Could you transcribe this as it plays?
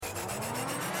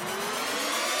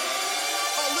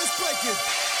What's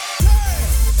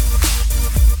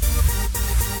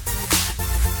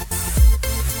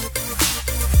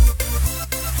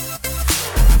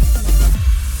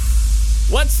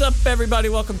up, everybody?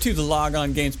 Welcome to the Log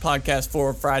On Games podcast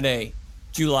for Friday,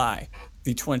 July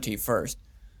the 21st.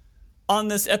 On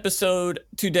this episode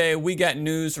today, we got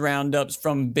news roundups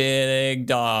from big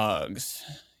dogs.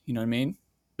 You know what I mean?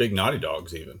 Big naughty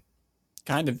dogs, even.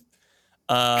 Kind of.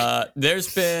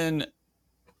 There's been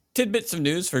tidbits of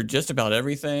news for just about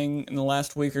everything in the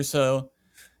last week or so.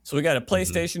 So we got a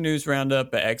PlayStation news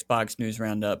roundup, an Xbox news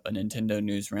roundup, a Nintendo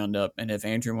news roundup, and if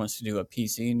Andrew wants to do a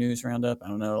PC news roundup, I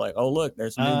don't know, like, oh, look,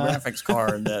 there's a new graphics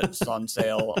card that's on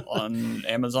sale on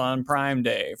Amazon Prime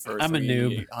Day for $300. I'm a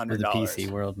noob for the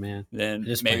PC world, man. Then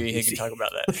just maybe he can talk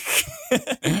about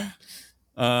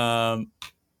that.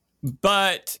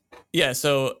 But, yeah,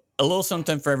 so a little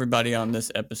something for everybody on this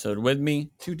episode. With me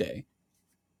today.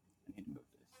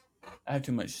 I have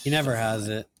too much. He never has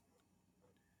it.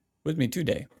 With me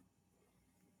today,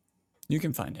 you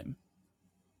can find him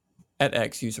at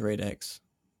X, user8X,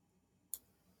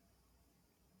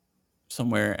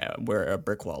 somewhere where a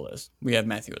brick wall is. We have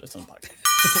Matthew with us on the podcast.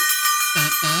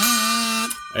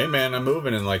 Hey, man, I'm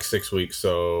moving in like 6 weeks,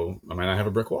 so I might not have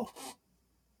a brick wall.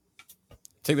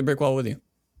 Take the brick wall with you.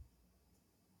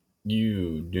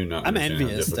 You do not. I'm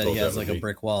envious that he has like a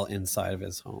brick wall inside of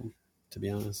his home, to be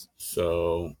honest.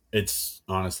 So it's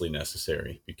honestly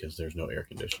necessary because there's no air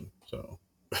conditioning. So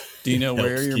do you know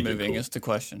where you're moving? Cool. Is the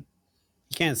question.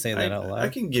 You can't say that out loud. I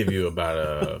can give you about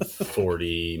a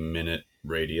 40-minute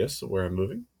radius of where I'm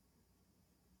moving.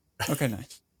 Okay,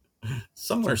 nice.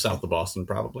 Somewhere south of Boston,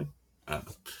 probably. I don't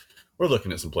know. We're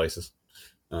looking at some places.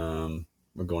 We're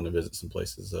going to visit some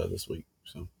places this week.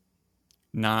 So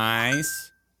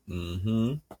nice.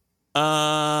 Mm-hmm.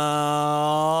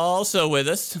 Also with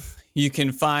us, you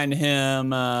can find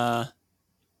him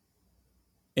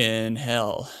in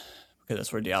hell, because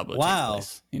that's where Diablo takes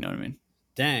place. You know what I mean?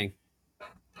 Dang.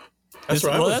 That's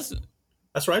where I was.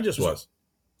 That's where I just was.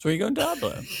 That's where you go in Diablo.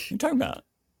 What are you talking about?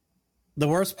 The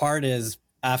worst part is,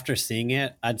 after seeing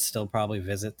it, I'd still probably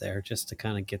visit there just to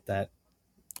kind of get that.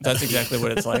 That's exactly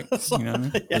what it's like. You know what I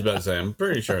mean? I was about to say, I'm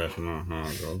pretty sure that's not how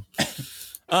it goes.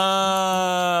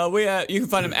 You can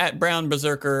find him at Brown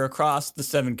Berserker across the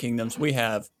Seven Kingdoms. We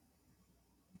have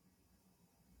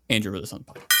Andrew with us on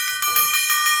the podcast.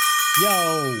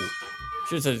 Yo,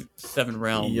 should have said 7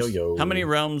 realms. Yo. How many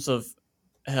realms of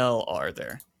hell are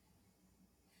there?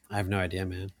 I have no idea,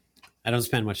 man. I don't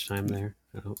spend much time there.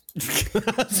 I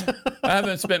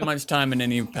haven't spent much time in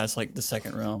any past like the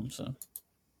second realm. So,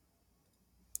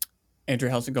 Andrew,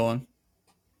 how's it going?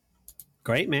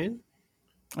 Great, man.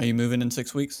 Are you moving in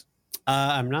 6 weeks?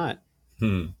 I'm not.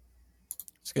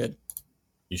 It's good.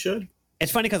 You should.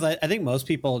 It's funny because I think most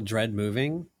people dread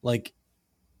moving. Like,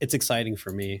 it's exciting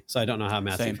for me, so I don't know how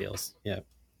Matthew feels. Yeah.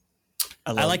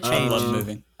 I like change. I love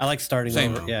moving. I like starting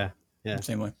over. Yeah.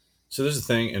 Same way. So there's a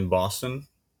thing in Boston.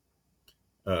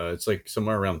 It's like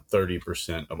somewhere around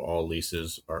 30% of all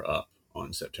leases are up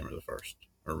on September the 1st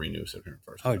or renew September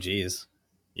 1st. Oh, geez.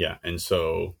 Yeah. And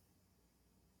so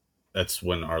that's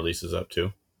when our lease is up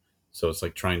too. So it's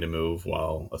like trying to move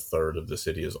while a third of the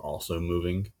city is also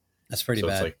moving. That's pretty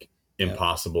bad. It's like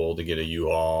impossible to get a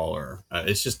U-Haul or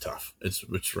it's just tough. It's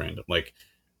random. Like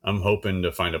I'm hoping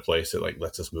to find a place that like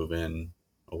lets us move in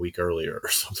a week earlier or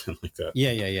something like that.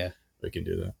 Yeah. We can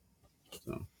do that.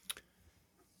 So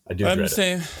I do. I'm the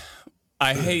same.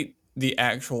 I hate the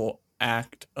actual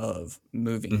act of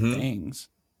moving things,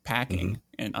 packing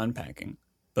and unpacking,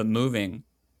 but moving.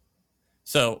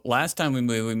 So last time we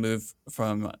moved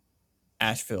from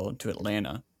Asheville to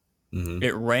Atlanta.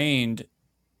 It rained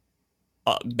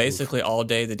basically all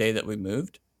day the day that we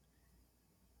moved.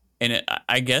 And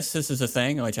I guess this is a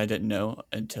thing, which I didn't know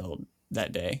until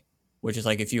that day, which is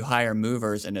like if you hire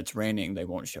movers and it's raining, they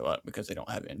won't show up because they don't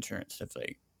have insurance. If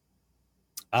they,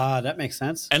 that makes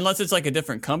sense. Unless it's like a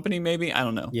different company, maybe. I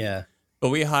don't know. Yeah. But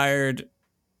we hired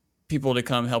people to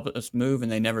come help us move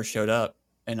and they never showed up.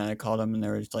 And I called them and they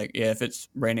were just like, yeah, if it's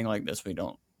raining like this, we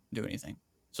don't do anything.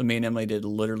 So me and Emily did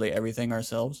literally everything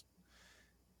ourselves.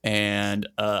 And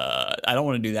I don't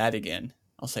want to do that again.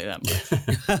 I'll say that much.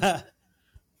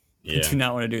 Yeah. I do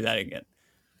not want to do that again.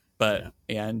 But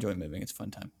yeah, I enjoy moving. It's a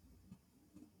fun time.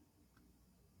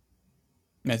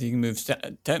 Matthew, you can move.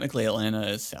 Technically, Atlanta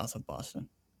is south of Boston.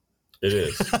 It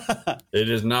is. It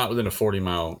is not within a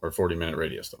 40-mile or 40-minute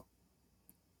radius, though.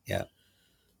 Yeah.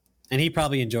 And he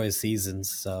probably enjoys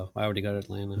seasons, so why would he go to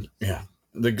Atlanta? Yeah.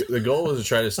 The goal is to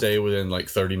try to stay within like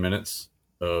 30 minutes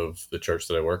of the church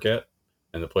that I work at.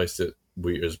 And the place that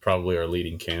is probably our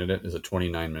leading candidate, is a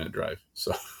 29-minute drive.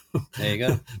 So there you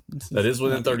go. That is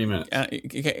within 30 minutes.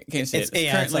 You can't say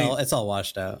it's all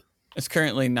washed out. It's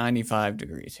currently 95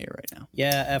 degrees here right now.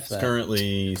 Yeah, F that. It's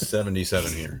currently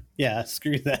 77 here. Yeah,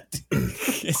 screw that.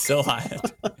 It's so hot.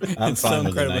 I'm It's fine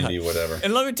with the incredibly 90, hot. whatever.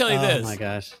 And let me tell you this. Oh my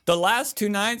gosh. The last 2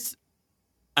 nights,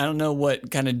 I don't know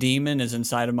what kind of demon is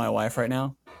inside of my wife right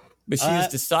now, but she has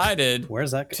decided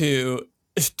Where's that to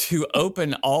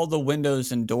open all the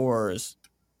windows and doors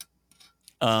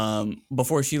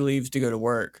before she leaves to go to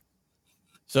work.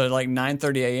 So at like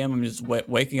 9:30 a.m., I'm just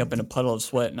waking up in a puddle of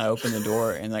sweat, and I open the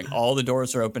door, and like all the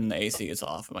doors are open, and the AC is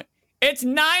off. I'm like, it's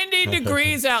 90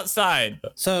 degrees outside.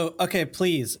 So, okay,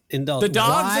 please indulge. The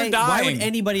dogs are dying. Why would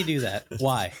anybody do that?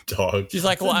 Why? Dog. She's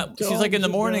like, well, she's like, in the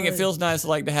morning, it feels nice,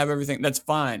 like to have everything. That's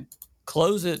fine.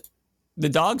 Close it. The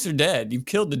dogs are dead. You've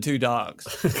killed the 2 dogs.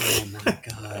 Oh my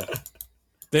god.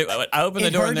 I open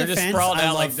the door, and they're just sprawled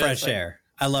out like this. Fresh air.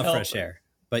 I love fresh air.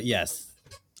 But yes.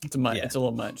 It's a little much. It's a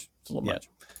little much.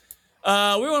 We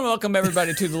want to welcome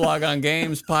everybody to the Log On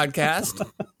Games podcast.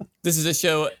 This is a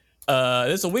show.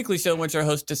 This is a weekly show in which our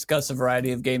hosts discuss a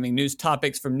variety of gaming news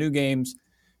topics, from new games,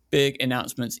 big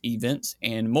announcements, events,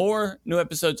 and more. New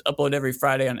episodes upload every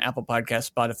Friday on Apple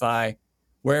Podcasts, Spotify,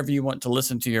 wherever you want to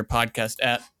listen to your podcast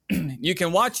at. You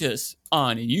can watch us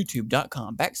on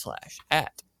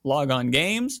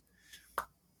youtube.com/@LogOnGames.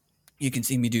 You can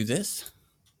see me do this.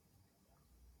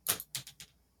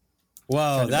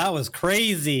 Whoa, that was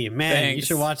crazy. Man, Thanks. You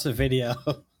should watch the video.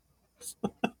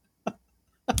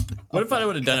 What if I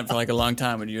would have done it for like a long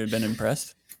time? Would you have been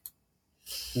impressed?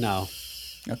 No.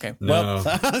 Okay. No.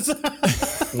 Well,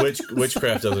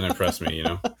 Witchcraft doesn't impress me, you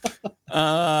know?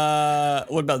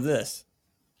 what about this?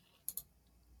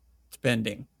 It's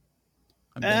bending.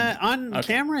 On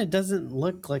camera, it doesn't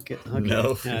look like it. Okay.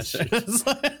 No. Yeah, sure.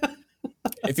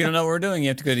 If you don't know what we're doing, you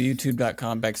have to go to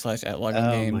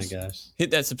youtube.com/@LogOnGames. Oh my gosh.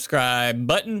 Hit that subscribe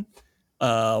button.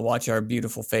 Watch our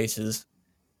beautiful faces.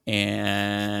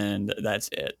 And that's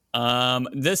it.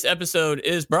 This episode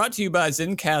is brought to you by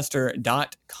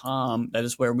Zencastr.com. That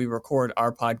is where we record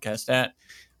our podcast at.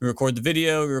 We record the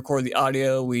video, we record the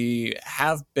audio. We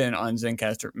have been on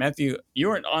Zencastr. Matthew, you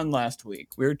weren't on last week.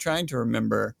 We were trying to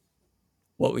remember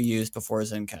what we used before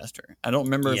Zencastr. I don't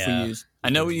remember if we used...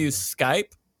 I know we used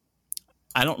Skype.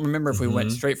 I don't remember if we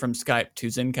went straight from Skype to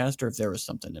Zencastr, if there was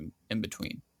something in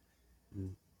between.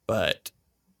 But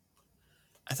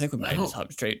I think we might just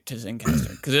hop straight to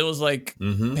Zencastr, because it was like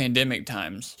pandemic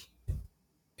times.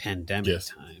 Times.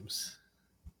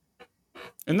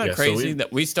 Isn't that crazy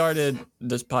that we started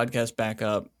this podcast back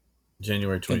up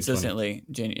January 2020. consistently?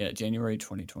 January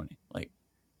 2020, like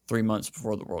 3 months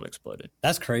before the world exploded.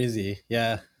 That's crazy.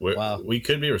 Yeah. Wow. We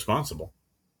could be responsible.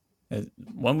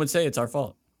 One would say it's our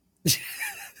fault.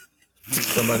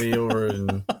 Somebody over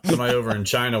in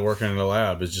China working in a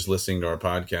lab is just listening to our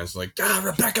podcast, like,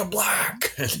 Rebecca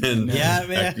Black, and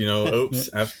then oops,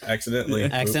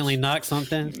 accidentally knock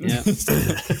something. Yeah.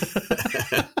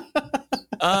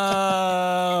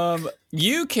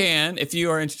 You can, if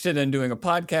you are interested in doing a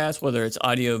podcast, whether it's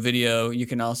audio, video, you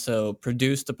can also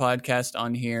produce the podcast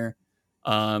on here.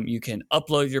 You can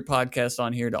upload your podcast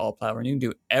on here to all platforms. You can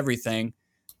do everything.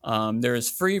 There's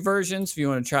free versions if you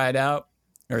want to try it out.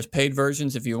 There's paid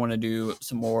versions if you want to do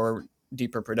some more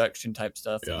deeper production type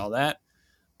stuff and all that.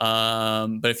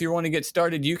 But if you want to get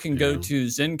started, you can go to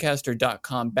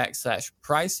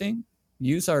Zencastr.com/pricing.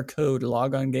 Use our code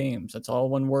LogOnGames. That's all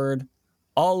one word,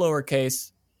 all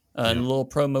lowercase, and a little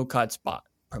promo code spot,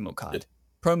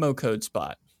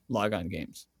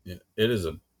 LogOnGames. Yeah, it is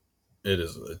a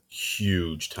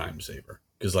huge time saver.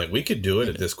 Because like we could do it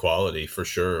at this quality for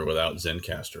sure without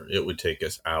Zencastr. It would take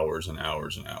us hours and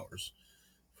hours and hours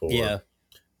for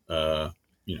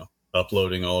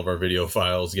uploading all of our video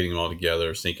files, getting them all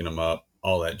together, syncing them up,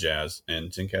 all that jazz.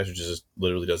 And Zencastr just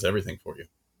literally does everything for you.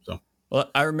 So well,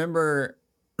 I remember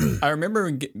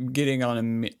getting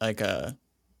on I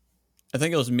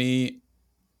think it was me,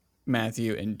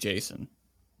 Matthew, and Jason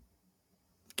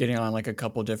getting on like a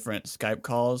couple different Skype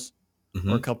calls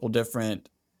or a couple different.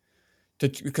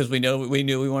 Because we knew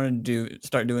we wanted to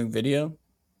start doing video,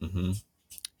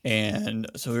 and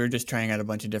so we were just trying out a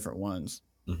bunch of different ones,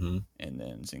 and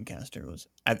then Zencastr was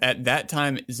at that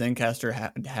time.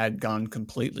 Zencastr had gone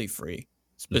completely free,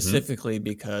 specifically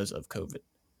because of COVID.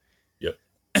 Yep,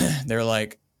 they're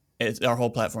like, our whole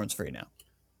platform's free now,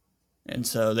 and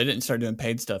so they didn't start doing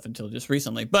paid stuff until just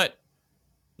recently. But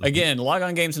again, Log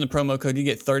On Games in the promo code, you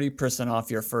get 30% off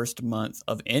your first month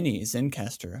of any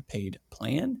Zencastr paid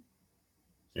plan.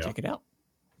 Check it out.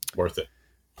 Worth it.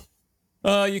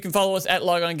 You can follow us at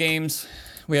Log On Games.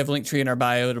 We have a link tree in our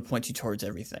bio to point you towards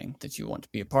everything that you want to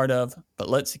be a part of. But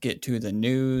let's get to the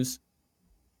news.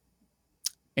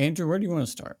 Andrew, where do you want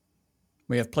to start?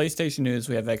 We have PlayStation news.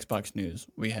 We have Xbox news.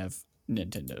 We have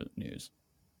Nintendo news.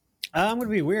 I'm going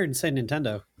to be weird and say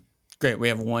Nintendo. Great. We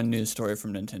have one news story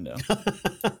from Nintendo.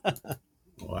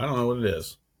 Well, I don't know what it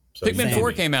is. So Pikmin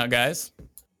 4 came out, guys.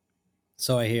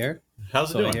 So I hear.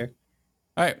 How's it doing?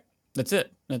 All right. That's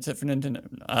it. That's it for Nintendo.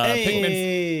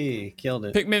 Hey, killed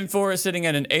it. Pikmin 4 is sitting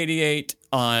at an 88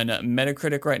 on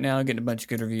Metacritic right now, getting a bunch of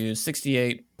good reviews.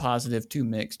 68 positive, 2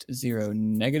 mixed, 0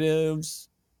 negatives.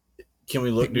 Can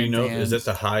we look? Pikmin do you know? fans. Is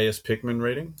that the highest Pikmin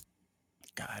rating?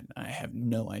 God, I have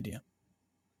no idea.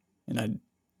 And I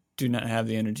do not have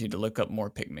the energy to look up more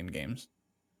Pikmin games.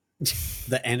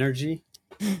 The energy?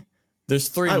 There's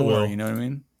 3 I more, will. you know what I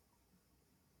mean?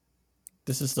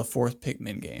 This is the 4th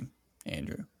Pikmin game,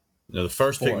 Andrew. No, the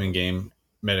first 4. Pikmin game,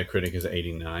 Metacritic is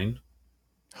 89.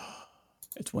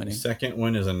 It's winning. The second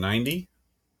one is a 90.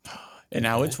 And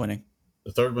now it's winning.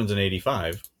 The third one's an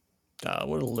 85.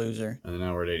 What a loser. And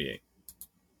now we're at 88.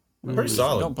 Pretty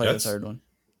solid. Don't play the third one.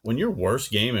 When your worst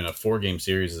game in a 4-game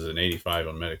series is an 85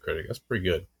 on Metacritic, that's pretty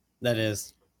good. That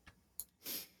is.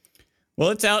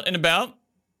 Well, it's out and about.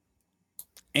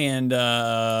 And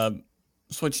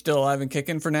Switch still alive and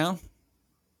kicking for now.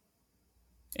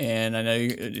 And I know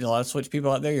a lot of Switch people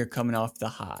out there, you're coming off the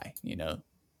high. You know,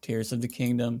 Tears of the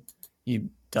Kingdom. You've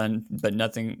done but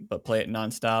nothing but play it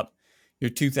nonstop. You're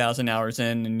 2,000 hours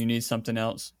in and you need something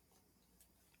else.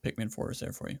 Pikmin 4 is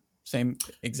there for you.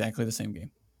 Exactly the same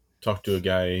game. Talked to a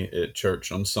guy at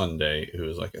church on Sunday who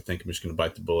was like, I think I'm just going to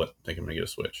bite the bullet. I think I'm going to get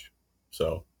a Switch.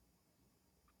 So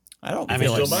I don't I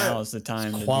feel mean, like still buy now it. is the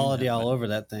time. It's to quality do that, all but over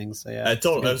that thing. So yeah, I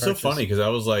told it's a it good was so purchase. funny because I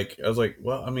was like,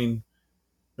 well, I mean,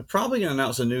 they're probably going to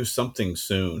announce a new something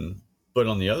soon. But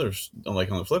on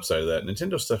the flip side of that,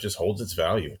 Nintendo stuff just holds its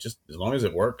value. Just as long as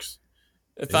it works,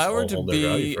 If I were to hold their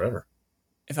value be, forever.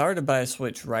 if I were to buy a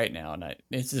Switch right now, and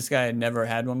it's this guy had never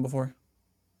had one before,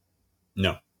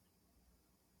 No,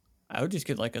 I would just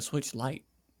get like a Switch Lite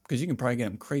because you can probably get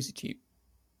them crazy cheap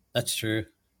That's true.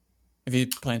 if he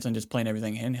plans on just playing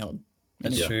everything handheld.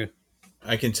 That's Yeah. true.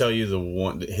 I can tell you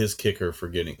his kicker for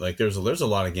getting like there's a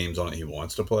lot of games on it he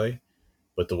wants to play,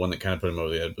 but the one that kind of put him over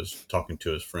the edge was talking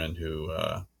to his friend who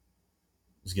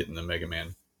was getting the Mega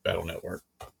Man Battle Network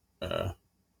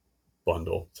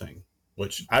bundle thing,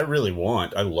 which I really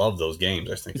want. I love those games.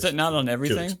 I think Is that not on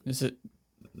everything? Is it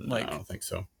No, like I don't think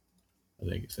so. I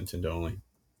think it's Nintendo only.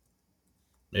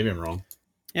 Maybe I'm wrong.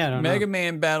 Yeah, I don't Mega know.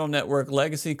 Man Battle Network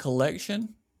Legacy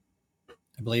Collection?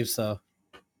 I believe so.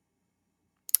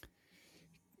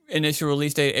 Initial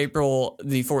release date April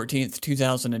the 14th,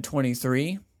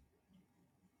 2023.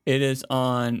 It is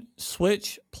on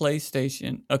Switch,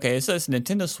 PlayStation. Okay, it says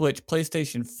Nintendo Switch,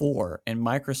 PlayStation 4, and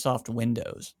Microsoft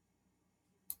Windows.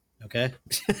 Okay.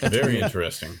 Very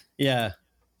interesting. Yeah.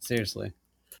 Seriously.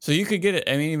 So you could get it.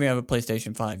 I mean, even if you have a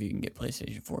PlayStation 5, you can get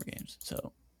PlayStation 4 games. So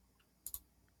Well,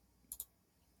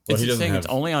 he it's doesn't saying have.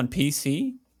 it's only on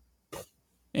PC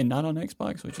and not on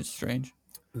Xbox, which is strange.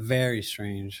 Very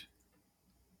strange.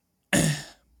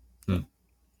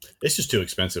 It's just too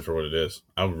expensive for what it is.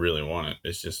 I really want it.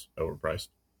 It's just overpriced.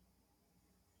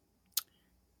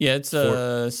 Yeah, it's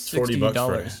 $40 for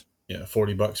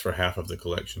 $60. $40 for half of the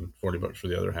collection, $40 for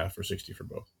the other half, or $60 for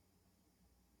both.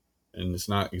 And it's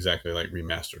not exactly like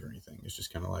remastered or anything. It's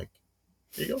just kind of like,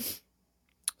 here you go.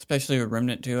 Especially with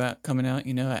Remnant 2 coming out,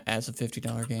 as a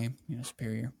 $50 game,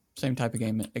 superior. Same type of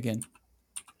game again.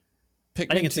 Pikmin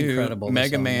I think it's 2, incredible. they're Mega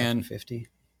selling that Man. for 50.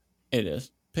 It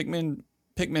is. Pikmin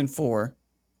 4,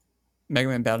 Mega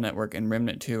Man Battle Network, and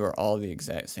Remnant 2 are all the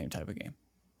exact same type of game.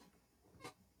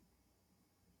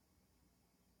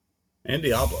 And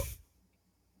Diablo.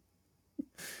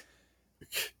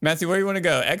 Matthew, where do you want to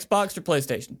go? Xbox or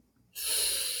PlayStation?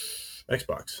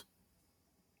 Xbox.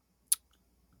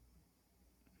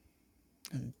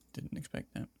 I didn't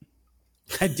expect that.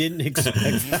 I didn't expect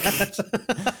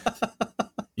that.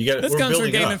 You got. This We're comes from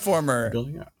building Game up. Informer.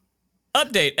 Building up.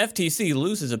 Update: FTC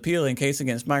loses appeal in case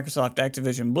against Microsoft,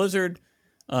 Activision, Blizzard.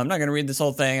 I'm not going to read this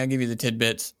whole thing. I'll give you the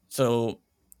tidbits. So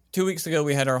 2 weeks ago,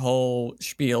 we had our whole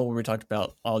spiel where we talked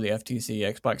about all the FTC,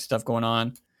 Xbox stuff going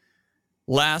on.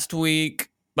 Last week,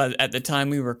 but at the time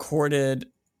we recorded,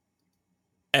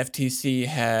 FTC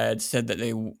had said that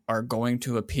they are going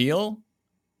to appeal.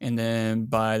 And then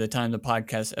by the time the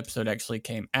podcast episode actually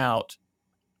came out,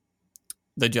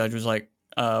 the judge was like,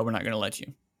 we're not going to let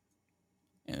you.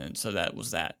 And so that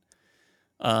was that.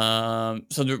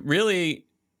 Really,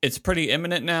 it's pretty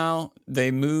imminent now.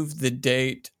 They moved the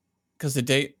date because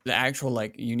the actual,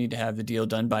 like, you need to have the deal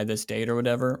done by this date or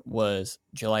whatever was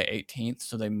July 18th.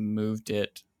 So they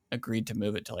agreed to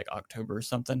move it to like October or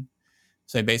something.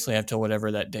 So they basically have till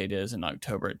whatever that date is in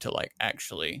October to like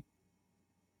actually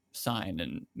sign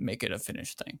and make it a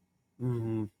finished thing.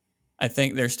 Mm-hmm. I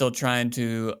think they're still trying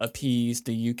to appease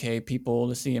the UK people,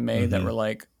 the CMA, that were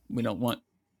like, we don't want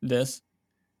this.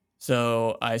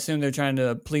 So I assume they're trying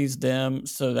to please them.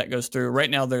 So that goes through. Right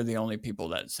now, they're the only people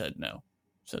that said no.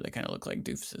 So they kind of look like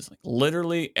doofuses. Like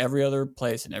literally every other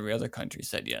place in every other country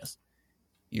said yes.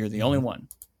 You're the only one.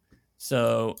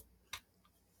 So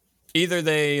either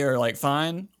they are like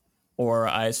fine, or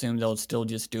I assume they'll still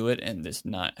just do it and just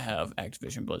not have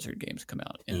Activision Blizzard games come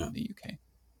out in the UK.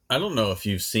 I don't know if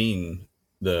you've seen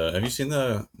have you seen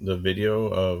the video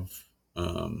of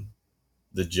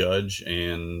the judge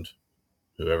and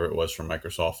whoever it was from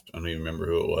Microsoft? I don't even remember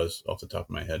who it was off the top of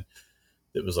my head.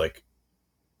 It was like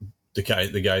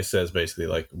the guy says basically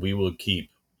like, we will keep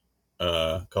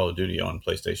Call of Duty on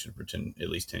PlayStation for at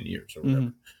least 10 years or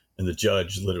whatever. And the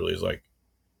judge literally is like,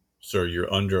 sir,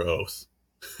 you're under oath.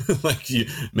 Like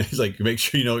he's like, make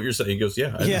sure you know what you're saying. He goes,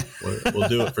 yeah. We'll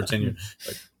do it for 10 years.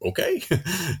 Like, okay.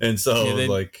 And so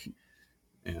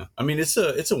I mean, it's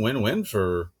a win-win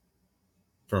for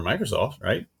Microsoft,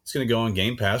 right? It's going to go on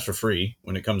Game Pass for free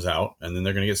when it comes out, and then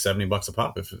they're going to get $70 a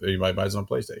pop if anybody buys it on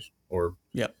PlayStation, or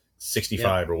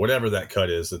 65 or whatever that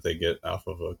cut is that they get off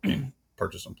of a game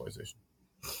purchase on PlayStation.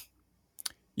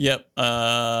 Yep.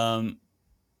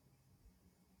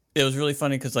 It was really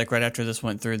funny because, like, right after this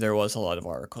went through, there was a lot of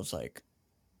articles like,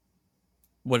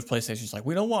 what if PlayStation's like,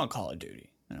 we don't want Call of Duty?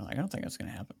 And I'm like, I don't think that's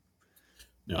going to happen.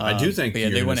 No, I do think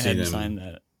they went ahead and signed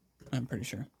that. I'm pretty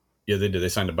sure. Yeah, they did. They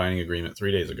signed a binding agreement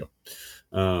 3 days ago.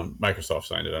 Microsoft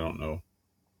signed it. I don't know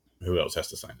who else has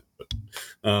to sign it. But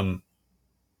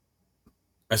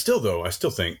I still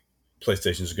think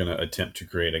PlayStation is going to attempt to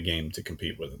create a game to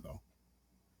compete with it, though.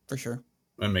 For sure.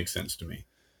 That makes sense to me.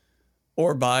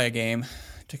 Or buy a game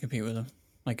to compete with them.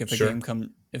 Like if a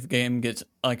game gets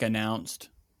like announced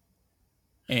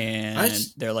and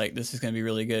they're like, this is going to be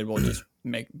really good, we'll just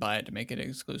buy it to make it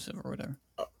exclusive or whatever.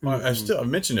 I've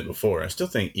mentioned it before. I still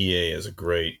think EA is a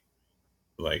great,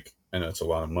 like, I know it's a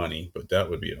lot of money, but that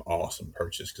would be an awesome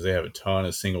purchase because they have a ton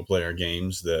of single player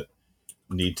games that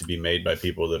need to be made by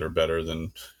people that are better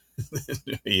than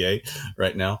EA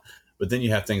right now. But then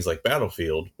you have things like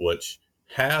Battlefield, which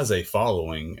has a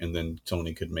following, and then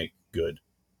Sony could make good.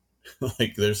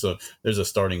 Like there's a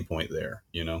starting point there,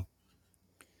 you know.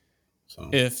 So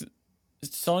if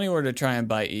Sony were to try and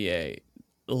buy EA,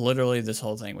 literally this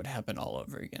whole thing would happen all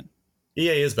over again.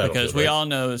 EA is Battlefield, because we all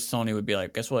know Sony would be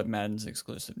like, guess what, Madden's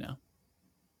exclusive now.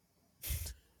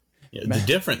 Yeah,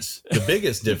 the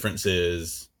biggest difference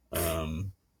is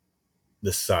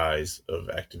the size of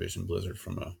Activision Blizzard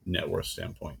from a net worth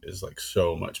standpoint is like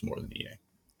so much more than EA.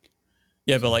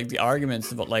 Yeah, but like the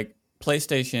arguments about like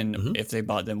PlayStation, if they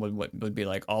bought them, would be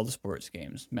like all the sports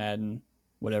games, Madden,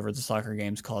 whatever the soccer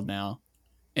game's called now,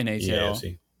 NHL.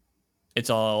 Yeah, it's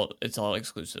all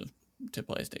exclusive to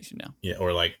PlayStation now. Yeah,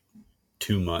 or like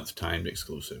 2-month timed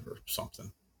exclusive or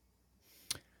something.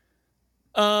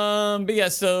 But yeah,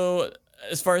 so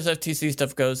as far as FTC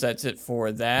stuff goes, that's it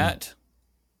for that.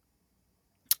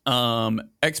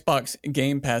 Xbox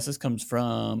Game Pass, this comes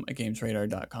from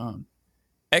GamesRadar.com.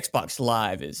 Xbox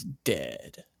Live is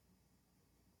dead.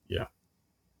 Yeah.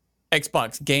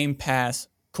 Xbox Game Pass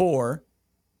Core,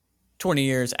 20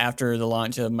 years after the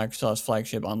launch of Microsoft's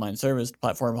flagship online service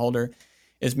platform holder,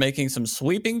 is making some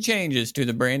sweeping changes to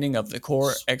the branding of the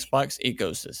core Xbox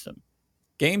ecosystem.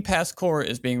 Game Pass Core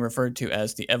is being referred to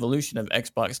as the evolution of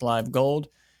Xbox Live Gold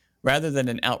rather than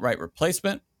an outright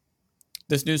replacement.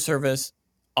 This new service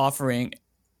offering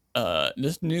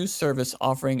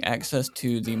access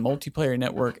to the multiplayer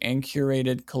network and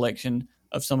curated collection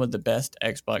of some of the best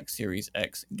Xbox Series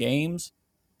X games.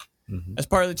 As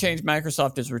part of the change,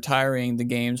 Microsoft is retiring the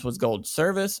Games with Gold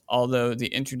service, although the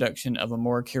introduction of a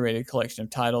more curated collection of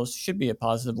titles should be a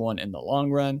positive one in the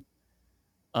long run.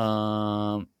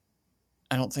 I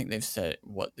don't think they've said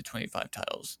what the 25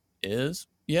 titles is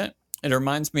yet. It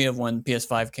reminds me of when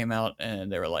PS5 came out and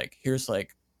they were like, here's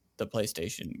like the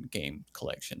PlayStation game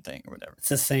collection thing or whatever. It's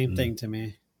the same thing to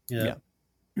me. Yeah.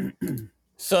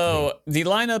 So the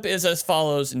lineup is as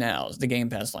follows now, the Game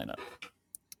Pass lineup.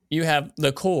 You have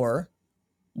the core,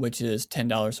 which is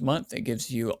 $10 a month. It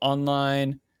gives you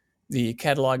online the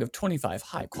catalog of 25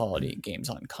 high-quality games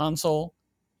on console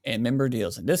and member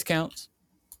deals and discounts.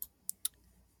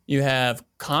 You have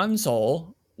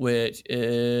console, which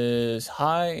is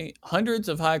hundreds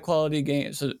of high-quality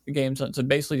games. So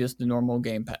basically just the normal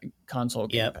console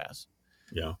Game Pass.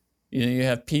 Yeah. You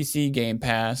have PC Game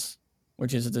Pass,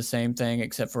 which is the same thing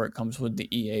except for it comes with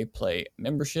the EA Play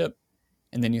membership.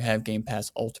 And then you have Game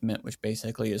Pass Ultimate, which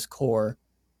basically is core.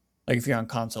 Like if you're on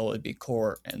console, it'd be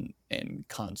core and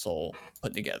console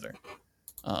put together.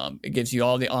 It gives you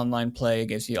all the online play. It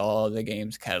gives you all the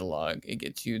games catalog. It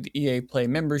gets you the EA Play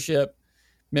membership,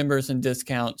 members and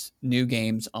discounts, new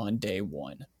games on day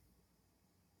one.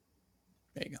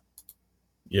 There you go.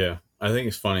 Yeah, I think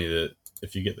it's funny that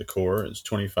if you get the core, it's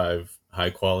 25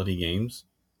 high-quality games.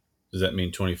 Does that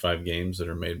mean 25 games that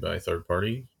are made by a third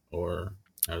party, or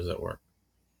how does that work?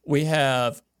 We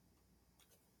have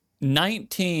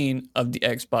 19 of the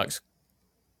Xbox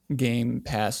Game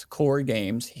Pass core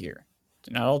games here.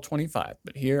 Not all 25,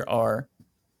 but here are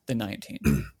the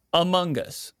 19. Among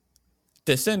Us,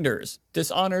 Descenders,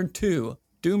 Dishonored 2,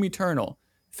 Doom Eternal,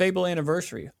 Fable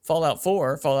Anniversary, Fallout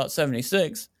 4, Fallout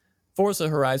 76, Forza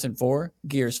Horizon 4,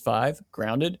 Gears 5,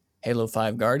 Grounded, Halo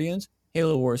 5 Guardians,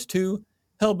 Halo Wars 2,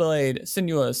 Hellblade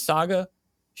Senua's Saga,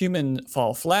 Human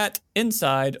Fall Flat,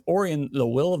 Inside, Ori and the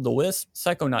Will of the Wisp,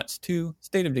 Psychonauts 2,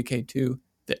 State of Decay 2,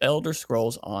 The Elder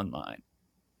Scrolls Online.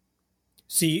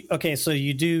 See, okay, so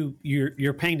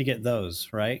you're paying to get those,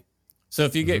 right? So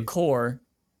if you get core,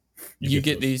 you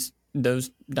get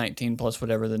those 19 plus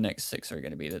whatever the next 6 are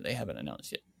going to be that they haven't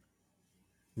announced yet.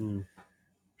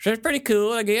 So it's pretty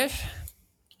cool, I guess.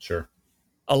 Sure.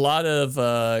 A lot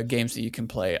of games that you can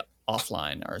play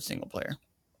offline are single player.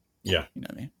 Yeah. You know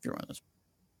what I mean? If you're one of those.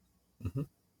 Mm-hmm.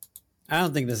 I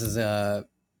don't think this is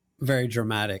very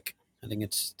dramatic. I think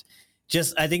it's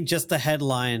just the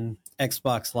headline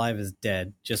Xbox Live is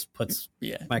dead just puts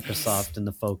Microsoft in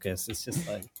the focus. It's just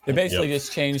like they basically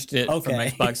just changed it from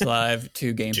Xbox Live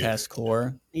to Game Pass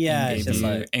Core. Yeah,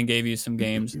 and gave you some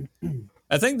games.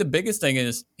 I think the biggest thing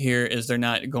is they're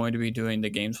not going to be doing the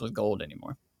games with gold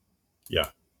anymore. Yeah.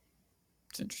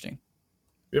 It's interesting.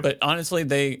 Yep. But honestly,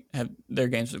 their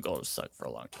games with gold have sucked for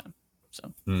a long time.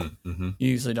 So you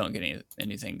usually don't get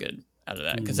anything good out of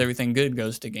that because everything good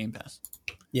goes to Game Pass.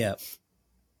 Yeah.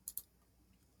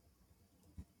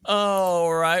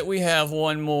 All right, we have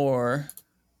one more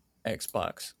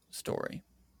Xbox story.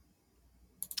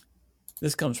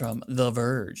 This comes from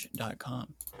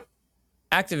TheVerge.com.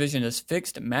 Activision has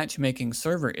fixed matchmaking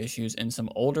server issues in some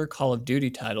older Call of Duty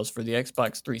titles for the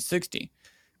Xbox 360.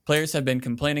 Players have been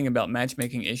complaining about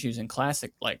matchmaking issues in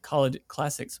classics like Call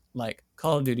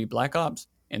of Duty Black Ops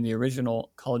and the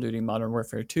original Call of Duty Modern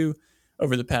Warfare 2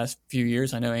 over the past few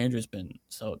years. I know Andrew's been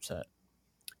so upset.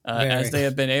 As they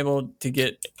have not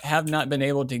been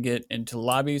able to get into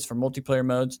lobbies for multiplayer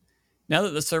modes. Now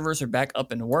that the servers are back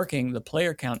up and working, the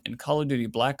player count in Call of Duty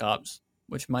Black Ops,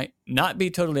 which might not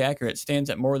be totally accurate, stands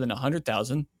at more than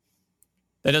 100,000.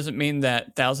 That doesn't mean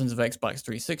that thousands of Xbox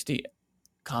 360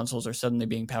 consoles are suddenly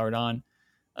being powered on.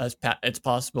 It's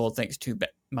possible thanks to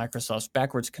Microsoft's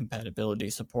backwards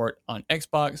compatibility support on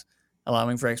Xbox,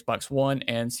 allowing for Xbox One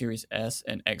and Series S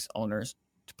and X owners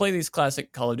to play these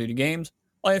classic Call of Duty games.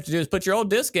 All you have to do is put your old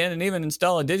disc in and even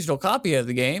install a digital copy of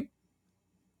the game.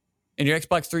 And your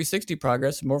Xbox 360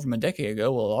 progress more from a decade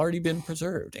ago will have already been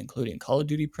preserved, including Call of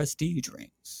Duty Prestige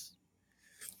ranks.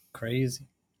 Crazy.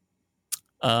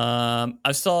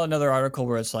 I saw another article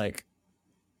where it's like,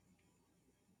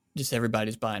 just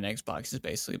everybody's buying Xboxes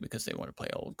basically because they want to play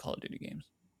old Call of Duty games.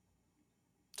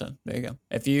 So there you go.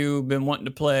 If you've been wanting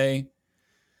to play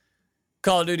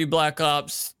Call of Duty Black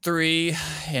Ops 3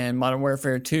 and Modern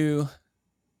Warfare 2,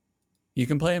 you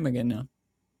can play them again now.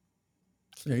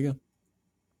 So there you go.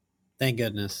 Thank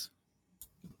goodness.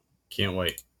 Can't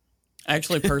wait. I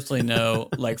actually personally know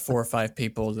like 4 or 5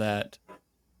 people that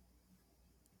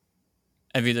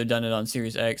have either done it on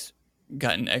Series X,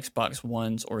 gotten Xbox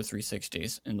Ones or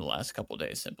 360s in the last couple of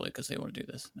days simply because they want to do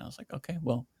this. And I was like, okay,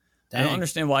 well, I don't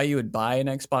understand why you would buy an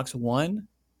Xbox One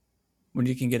when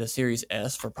you can get a Series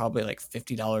S for probably like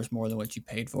 $50 more than what you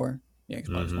paid for the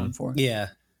Xbox One for. Yeah.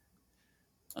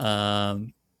 But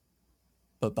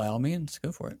by all means,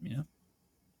 go for it, you know.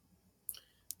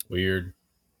 Weird.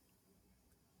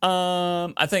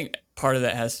 I think part of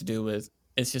that has to do with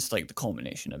it's just like the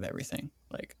culmination of everything.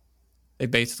 Like they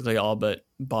basically all but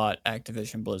bought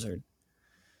Activision Blizzard.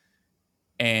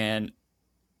 And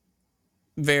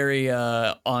very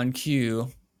on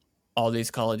cue, all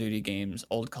these Call of Duty games,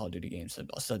 old Call of Duty games have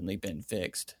suddenly been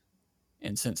fixed.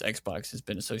 And since Xbox has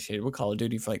been associated with Call of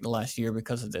Duty for like the last year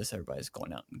because of this, everybody's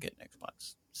going out and getting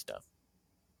Xbox stuff.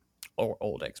 Or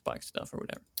old Xbox stuff or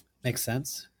whatever. Makes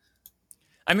sense.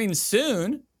 I mean,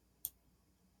 soon,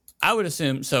 I would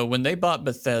assume, so when they bought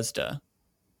Bethesda,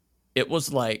 it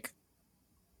was like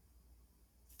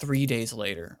 3 days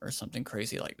later or something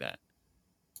crazy like that.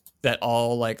 that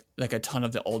all like a ton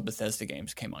of the old Bethesda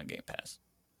games came on Game Pass.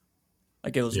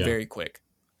 Like it was very quick.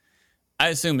 I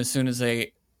assume as soon as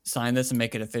they sign this and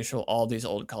make it official, all these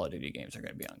old Call of Duty games are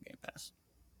going to be on Game Pass.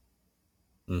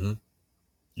 Mm-hmm.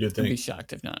 You'd think. I'd be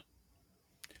shocked if not.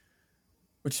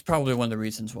 Which is probably one of the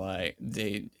reasons why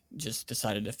they just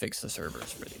decided to fix the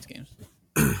servers for these games.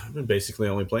 I've been basically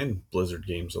only playing Blizzard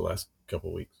games the last couple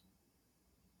of weeks.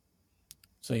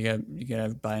 So you gotta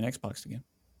buy an Xbox again.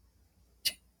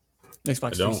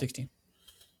 Xbox 360.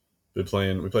 We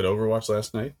played Overwatch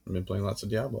last night. I've been playing lots of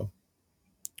Diablo.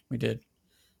 We did.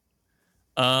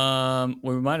 We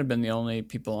might have been the only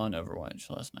people on Overwatch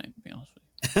last night, to be honest with you.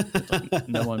 Like,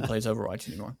 no one plays Overwatch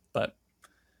anymore. But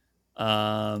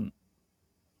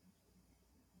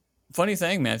funny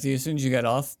thing, Matthew, as soon as you got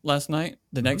off last night,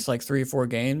 the next like 3 or 4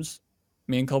 games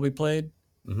me and Colby played,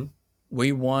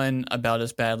 we won about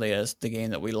as badly as the game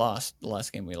that we lost, the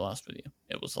last game we lost with you.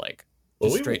 It was like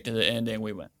straight to the end and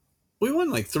we went. We won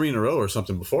like 3 in a row or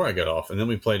something before I got off, and then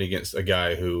we played against a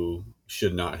guy who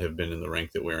should not have been in the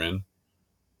rank that we're in.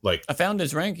 Like, I found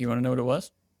his rank. You want to know what it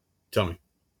was? Tell me.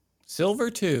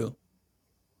 Silver 2.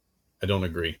 I don't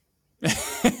agree.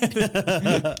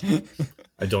 I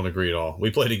don't agree at all.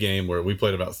 We played a game where we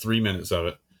played about 3 minutes of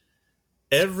it.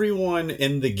 Everyone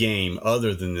in the game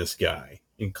other than this guy,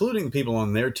 including people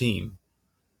on their team,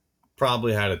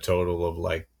 probably had a total of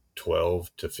like 12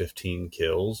 to 15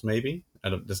 kills, maybe.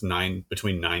 Out of this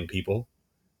between 9 people,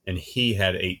 and he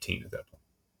had 18 at that point.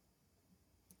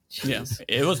 Jeez. Yeah,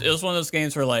 it was one of those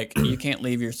games where like you can't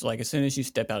leave your like as soon as you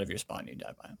step out of your spot, you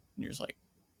die by him. And you're just like,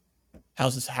 how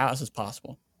is this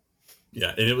possible?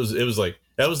 Yeah, and it was like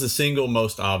that was the single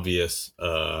most obvious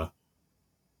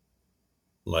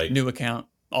like new account,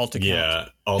 alt account. Yeah,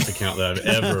 alt account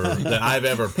that I've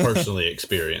ever personally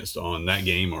experienced on that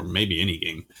game or maybe any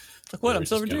game. Like what? I'm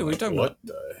Silver 2. What are you talking about? What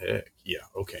the heck? Yeah,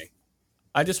 okay.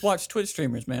 I just watched Twitch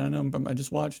streamers, man. I know. I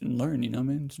just watched and learned. You know,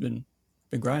 man. It's been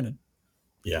grinding.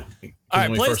 Yeah. All right,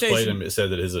 when we first played him, it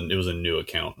said that it was a new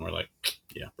account. And we're like,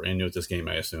 yeah, brand new at this game,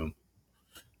 I assume.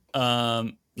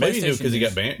 Maybe new because he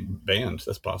got banned.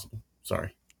 That's possible.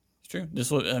 Sorry. It's true.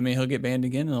 He'll get banned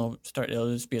again, and it'll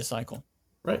just be a cycle.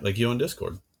 Right, like you on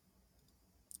Discord.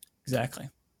 Exactly.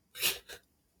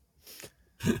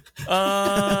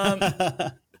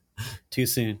 Too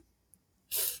soon.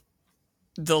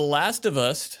 The Last of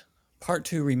Us Part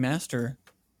 2 Remaster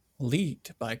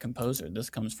leaked by Composer. This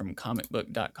comes from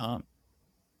comicbook.com.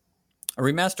 A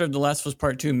remaster of The Last of Us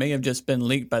Part 2 may have just been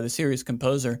leaked by the series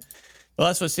Composer. The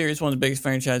Last of Us series is one of the biggest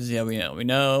franchises. Yeah, we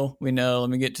know. Let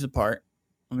me get to the part.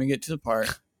 I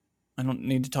don't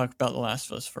need to talk about The Last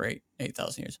of Us for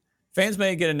 8,000 years. Fans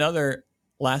may get another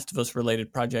Last of Us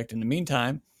related project in the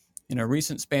meantime. In a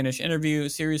recent Spanish interview,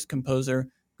 series composer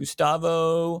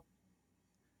Gustavo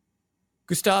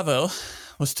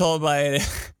was told by,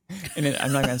 and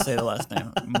I'm not going to say the last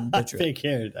name.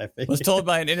 Was told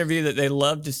by an interview that they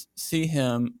love to see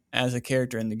him as a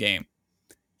character in the game.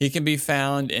 He can be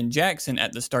found in Jackson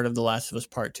at the start of The Last of Us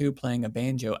Part 2 playing a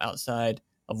banjo outside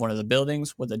of one of the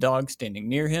buildings with a dog standing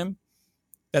near him.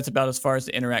 That's about as far as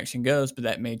the interaction goes, but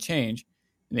that may change.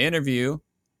 In the interview,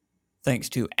 thanks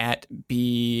to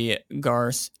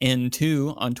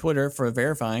 @bgarsn2 on Twitter for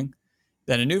verifying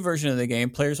that a new version of the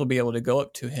game, players will be able to go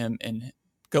up to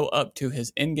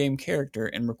his in-game character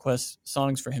and request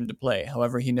songs for him to play.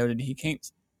 However, he noted he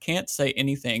can't say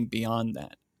anything beyond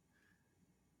that.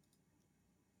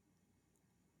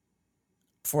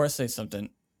 Before I say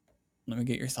something, let me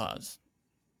get your thoughts.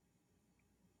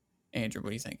 Andrew,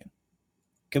 what are you thinking?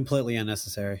 Completely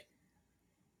unnecessary.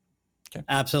 Okay.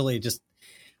 Absolutely. Just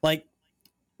like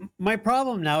my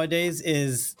problem nowadays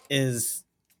is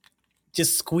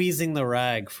just squeezing the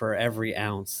rag for every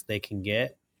ounce they can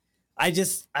get. I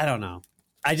don't know.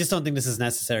 I just don't think this is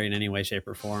necessary in any way, shape,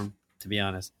 or form, to be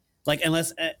honest. Like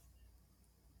unless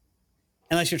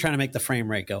you're trying to make the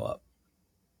frame rate go up.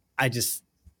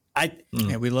 Yeah,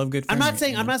 we love good frame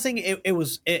rate. I'm not saying it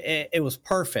was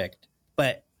perfect,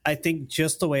 but I think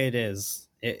just the way it is,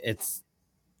 it's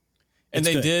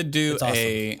they good. did do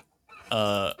awesome.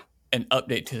 An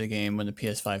update to the game when the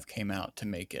PS5 came out to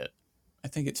make it, I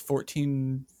think it's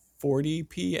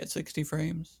 1440p at 60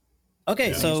 frames.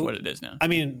 Okay, so that's what it is now. I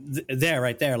mean,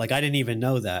 right there. Like I didn't even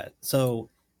know that. So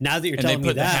now that you're telling me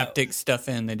that, they put the haptic stuff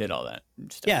in, they did all that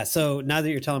stuff. Yeah, so now that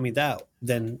you're telling me that,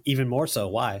 then even more so,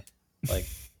 why? Like,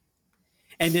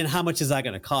 and then how much is that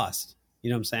going to cost?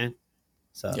 You know what I'm saying?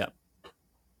 So yeah.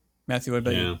 Matthew, what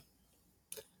about you?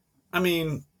 I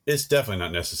mean, it's definitely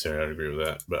not necessary. I'd agree with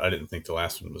that, but I didn't think the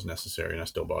last one was necessary, and I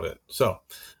still bought it. So,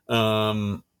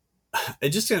 it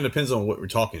just kind of depends on what we're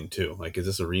talking to. Like, is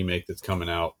this a remake that's coming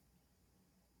out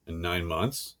in 9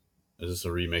 months? Is this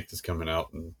a remake that's coming out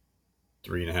in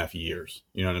 3.5 years?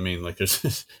 You know what I mean? Like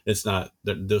it's not,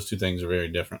 those two things are very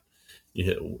different. You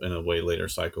hit in a way later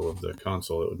cycle of the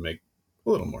console, it would make a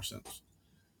little more sense.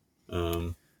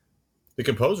 The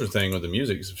composer thing with the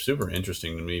music is super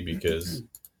interesting to me because,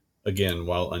 again,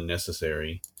 while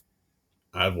unnecessary,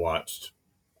 I've watched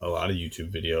a lot of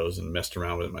YouTube videos and messed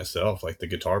around with it myself. Like the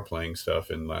guitar playing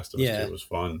stuff in Last of Us 2 was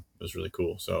fun. It was really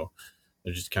cool. So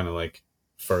they're just kind of like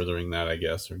furthering that, I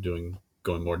guess, or going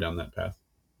more down that path.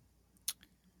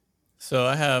 So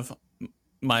I have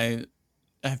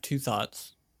two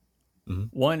thoughts.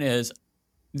 Mm-hmm. One is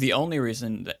the only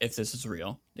reason that if this is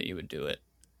real that you would do it,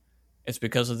 it's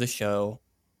because of the show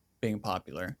being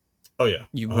popular. Oh yeah,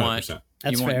 100%.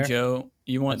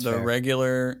 You want the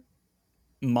regular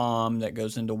mom that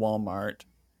goes into Walmart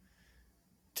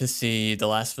to see The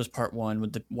Last of Us Part 1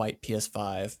 with the white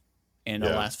PS5 and The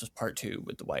Last of Us Part 2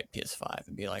 with the white PS5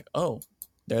 and be like, oh,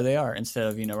 there they are. Instead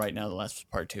of, right now The Last of Us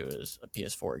Part 2 is a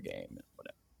PS4 game and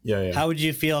whatever. Yeah. How would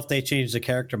you feel if they changed the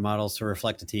character models to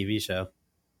reflect a TV show?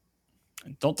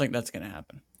 I don't think that's going to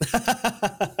happen.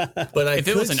 But if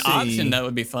it was an option, that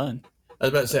would be fun. I was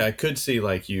about to say, I could see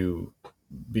like you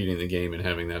beating the game and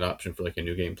having that option for like a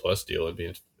New Game Plus deal. It'd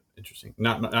be interesting.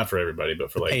 Not for everybody,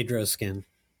 but for like Pedro skin.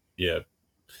 Yeah,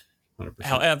 100%.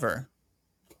 However,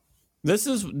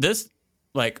 this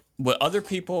like what other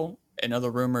people and other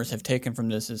rumors have taken from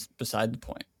this is beside the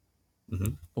point.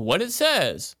 Mm-hmm. But what it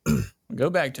says,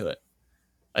 go back to it.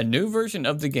 A new version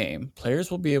of the game, players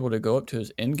will be able to go up to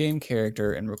his in-game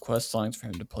character and request songs for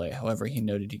him to play. However, he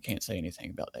noted he can't say anything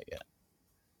about that yet.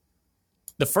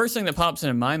 The first thing that pops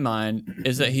into my mind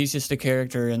is that he's just a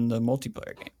character in the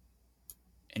multiplayer game.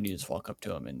 And you just walk up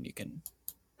to him and you can...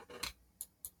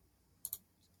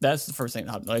 That's the first thing.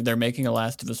 Like, they're making a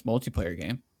Last of Us multiplayer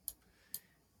game.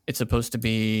 It's supposed to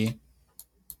be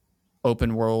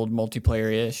open world,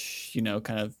 multiplayer-ish,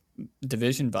 kind of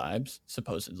Division vibes,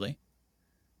 supposedly.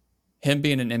 Him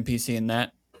being an NPC in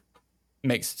that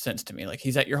makes sense to me. Like,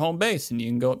 he's at your home base and you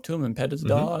can go up to him and pet his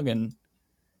dog, and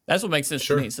that's what makes sense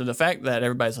to me. So the fact that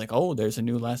everybody's like, oh, there's a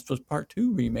new Last of Us Part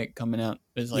 2 remake coming out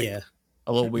is like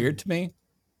a little weird to me.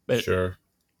 But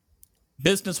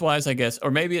business-wise, I guess,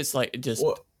 or maybe it's like just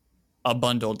a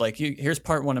bundled, like here's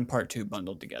Part 1 and Part 2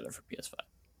 bundled together for PS5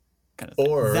 kind of thing.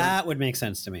 Or that would make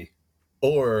sense to me.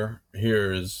 Or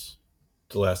here's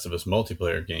the Last of Us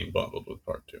multiplayer game bundled with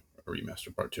Part 2.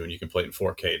 Remastered Part 2, and you can play it in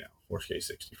 4K now, 4K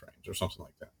 60 frames or something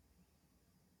like that.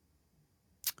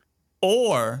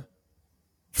 Or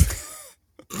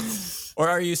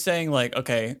are you saying like,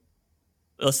 okay,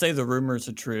 let's say the rumors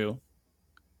are true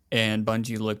and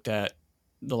Bungie looked at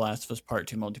The Last of Us Part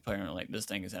 2 multiplayer and like, this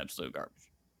thing is absolute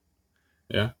garbage.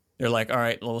 Yeah. They're like, all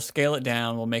right, we'll scale it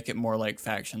down. We'll make it more like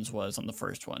Factions was on the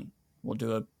first one. We'll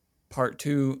do a Part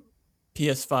 2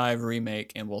 PS5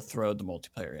 remake and we'll throw the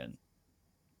multiplayer in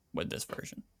with this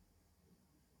version.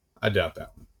 I doubt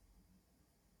that one.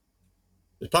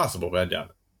 It's possible, but I doubt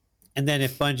it. And then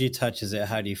if Bungie touches it,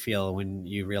 how do you feel when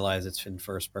you realize it's in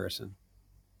first person?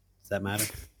 Does that matter?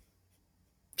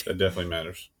 That definitely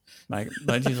matters.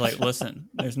 Bungie's like, listen,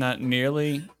 there's not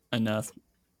nearly enough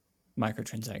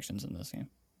microtransactions in this game.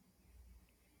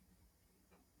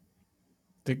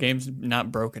 The game's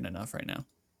not broken enough right now.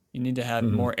 You need to have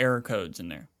more error codes in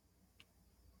there.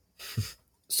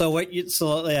 So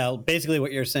basically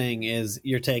what you're saying is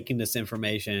you're taking this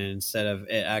information instead of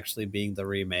it actually being the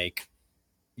remake.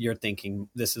 You're thinking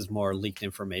this is more leaked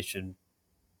information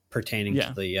pertaining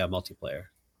to the multiplayer.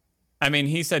 I mean,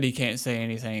 he said he can't say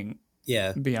anything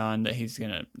beyond that he's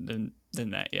gonna than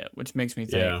that yet, which makes me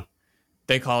think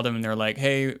they called him and they're like,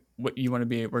 hey, what you want to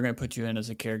be? We're gonna put you in as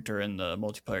a character in the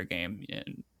multiplayer game,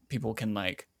 and people can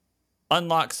like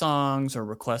unlock songs or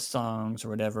request songs or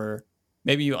whatever.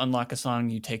 Maybe you unlock a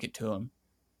song, you take it to them,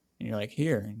 and you're like,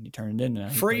 here, and you turn it in.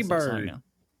 And Freebird.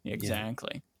 Yeah,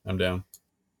 exactly. Yeah. I'm down.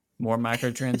 More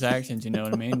microtransactions, you know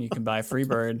what I mean? You can buy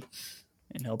Freebird,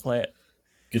 and he'll play it.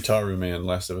 Guitar Man,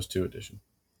 Last of Us 2 edition.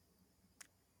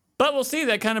 But we'll see.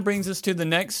 That kind of brings us to the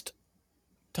next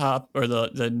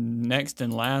the next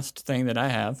and last thing that I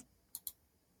have.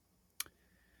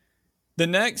 The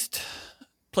next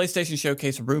PlayStation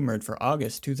Showcase rumored for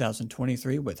August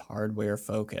 2023 with hardware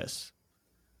focus.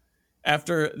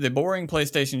 After the boring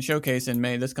PlayStation Showcase in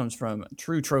May, this comes from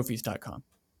TrueTrophies.com.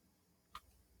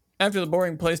 After the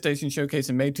boring PlayStation Showcase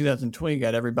in May 2020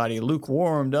 got everybody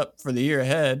lukewarmed up for the year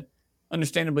ahead,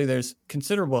 understandably there's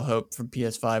considerable hope from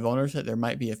PS5 owners that there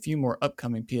might be a few more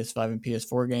upcoming PS5 and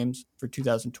PS4 games for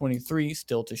 2023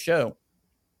 still to show.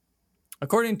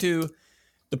 According to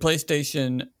the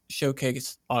PlayStation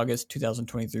Showcase August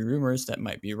 2023 rumors, that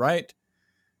might be right.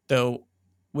 Though,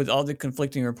 with all the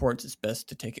conflicting reports, it's best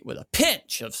to take it with a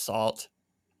pinch of salt.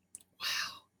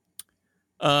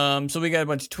 Wow. So we got a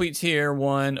bunch of tweets here.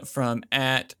 One from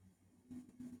at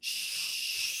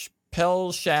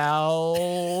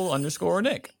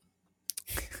Pelshal_Nick.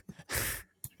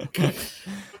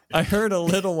 I heard a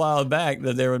little while back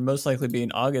that there would most likely be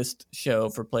an August show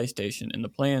for PlayStation, and the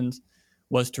plans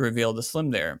was to reveal the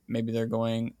Slim there. Maybe they're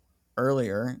going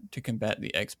earlier to combat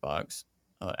the Xbox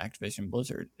Activision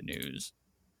Blizzard news.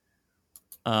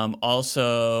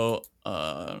 Also,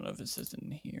 I don't know if it says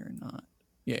in here or not.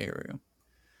 Yeah, here we go.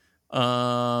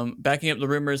 Backing up the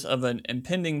rumors of an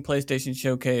impending PlayStation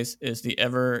showcase is the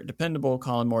ever dependable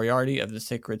Colin Moriarty of the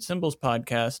Sacred Symbols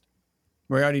podcast.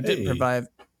 Moriarty did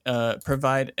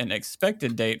provide an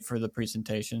expected date for the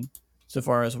presentation. So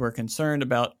far as we're concerned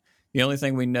about, the only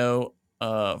thing we know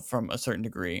from a certain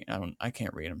degree, I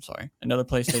can't read, I'm sorry. Another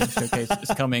PlayStation showcase is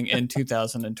coming in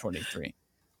 2023.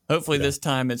 Hopefully this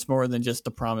time it's more than just the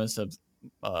promise of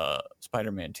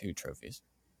Spider-Man 2 trophies.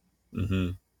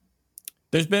 Mm-hmm.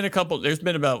 There's been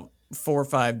about 4 or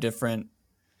 5 different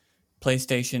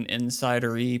PlayStation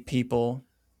insider-y people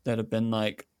that have been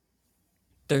like,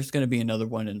 there's going to be another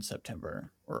one in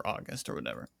September or August or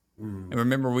whatever. And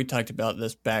remember, we talked about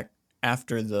this back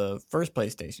after the first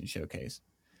PlayStation showcase.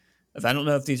 If I don't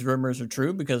know if these rumors are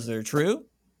true because they're true,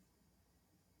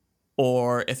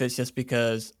 or if it's just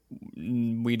because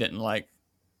we didn't like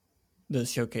the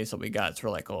showcase that we got. So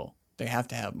we're like, oh, they have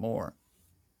to have more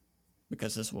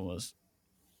because this one was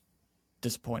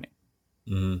disappointing.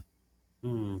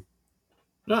 Mm-hmm.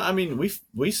 No, I mean,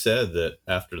 we said that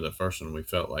after the first one, we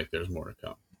felt like there's more to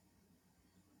come.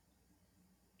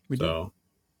 So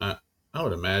I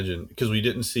would imagine, because we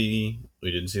didn't see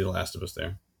The Last of Us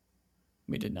there.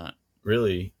 We did not.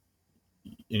 Really,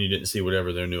 and you didn't see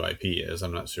whatever their new IP is.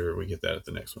 I'm not sure we get that at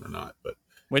the next one or not. But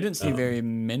we didn't see very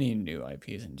many new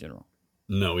IPs in general.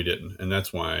 No, we didn't. And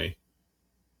that's why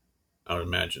I would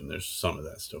imagine there's some of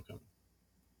that still coming.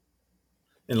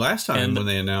 And last time when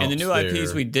they announced... And the new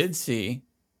IPs we did see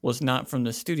was not from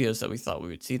the studios that we thought we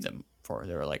would see them for.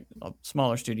 They were like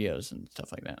smaller studios and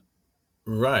stuff like that.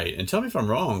 Right. And tell me if I'm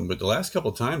wrong, but the last couple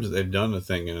of times that they've done a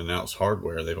thing and announced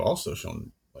hardware, they've also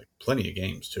shown like plenty of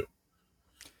games too.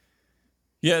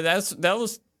 Yeah, that's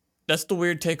the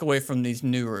weird takeaway from these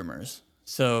new rumors.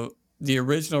 So the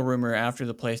original rumor after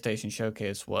the PlayStation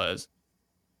showcase was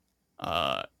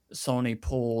Sony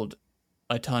pulled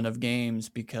a ton of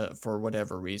games for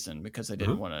whatever reason, because they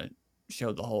didn't want to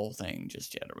show the whole thing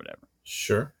just yet or whatever.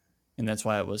 Sure. And that's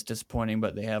why it was disappointing,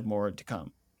 but they have more to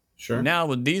come. Sure. Now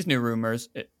with these new rumors,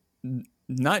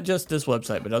 not just this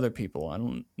website, but other people, I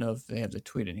don't know if they have the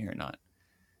tweet in here or not,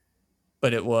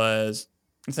 but it was,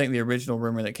 I think the original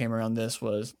rumor that came around this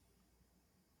was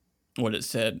what it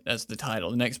said as the title: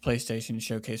 the next PlayStation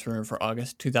showcase rumor for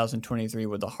August 2023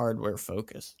 with a hardware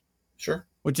focus. Sure.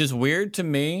 Which is weird to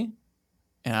me,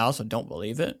 and I also don't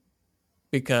believe it,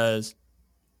 because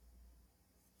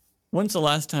when's the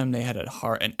last time they had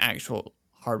an actual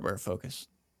hardware focus?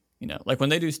 You know, like when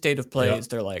they do state of plays,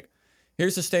 they're like,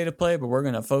 here's the state of play, but we're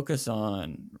going to focus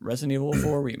on Resident Evil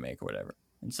 4 remake or whatever.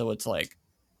 And so it's like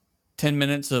 10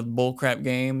 minutes of bullcrap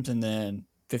games and then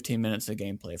 15 minutes of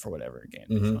gameplay for whatever game.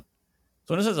 Mm-hmm. So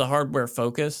when it says a hardware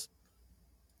focus,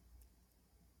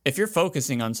 if you're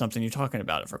focusing on something, you're talking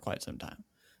about it for quite some time.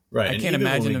 Right. I can't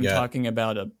imagine them talking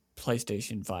about a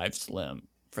PlayStation 5 Slim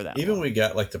for that. Even when we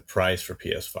got like the price for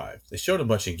PS5, they showed a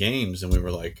bunch of games and we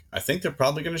were like, I think they're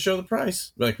probably going to show the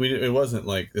price. Like it wasn't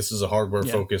like this is a hardware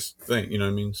focused thing. You know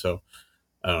what I mean? So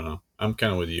I don't know. I'm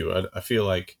kind of with you. I feel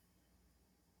like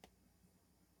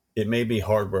it may be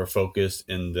hardware focused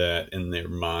in that in their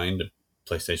mind,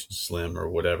 PlayStation Slim or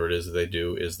whatever it is that they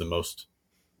do is the most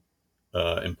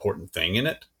important thing in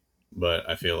it. But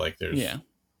I feel like there's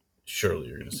surely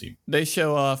you're going to see. They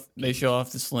show off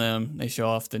the Slim. They show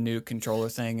off the new controller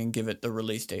thing and give it the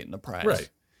release date and the price. Right.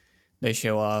 They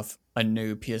show off a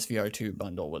new PSVR 2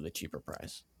 bundle with a cheaper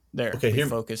price. We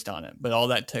focused on it, but all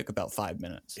that took about 5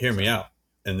 minutes. Hear me out.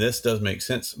 And this does make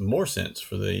more sense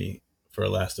for a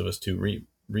Last of Us 2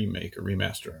 remake or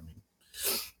remaster. I mean,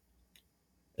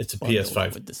 it's a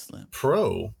PS5 with the Slim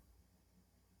Pro,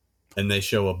 and they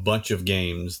show a bunch of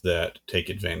games that take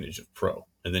advantage of Pro,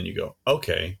 and then you go,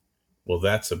 okay, well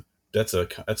that's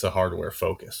a hardware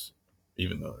focus,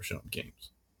 even though they're showing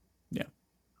games. Yeah,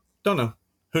 don't know.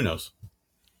 Who knows?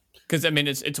 Because I mean,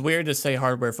 it's weird to say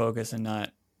hardware focus and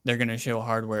not they're going to show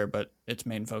hardware, but its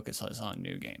main focus is on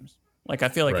new games. Like I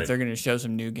feel like if they're going to show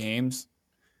some new games,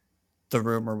 the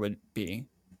rumor would be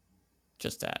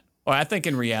just that. Well, I think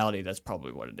in reality, that's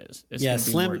probably what it is.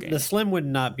 The Slim would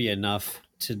not be enough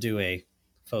to do a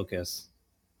focus.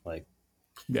 Like,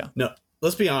 yeah. No,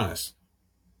 let's be honest.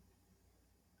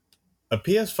 A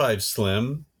PS5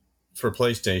 Slim for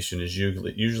PlayStation is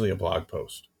usually a blog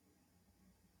post,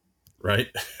 right?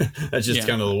 That's just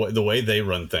kind of the way they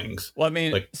run things. Well, I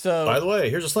mean, like, so by the way,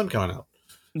 here's a Slim coming out.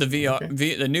 The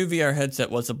the new VR headset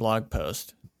was a blog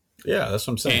post. Yeah, that's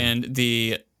what I'm saying. And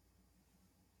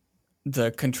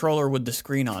the controller with the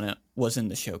screen on it was in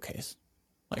the showcase.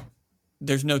 Like,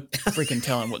 there's no freaking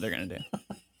telling what they're gonna do.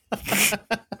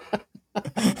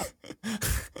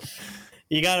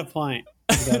 You got a point.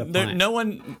 No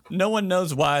one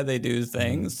knows why they do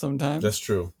things sometimes. That's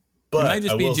true. But it might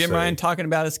just be Jim Ryan talking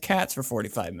about his cats for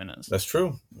 45 minutes. That's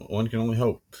true. One can only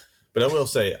hope. But I will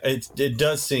say, it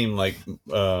does seem like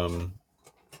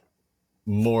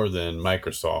more than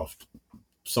Microsoft,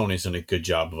 Sony's done a good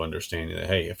job of understanding that,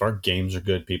 hey, if our games are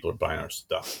good, people are buying our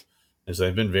stuff. And so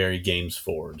they've been very games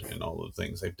forward in all the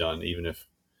things they've done, even if,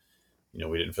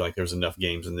 we didn't feel like there was enough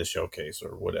games in this showcase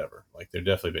or whatever. Like, there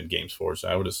definitely been games forward, so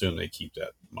I would assume they keep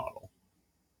that model.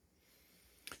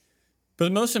 But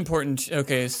the most important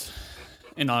showcase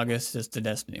in August is the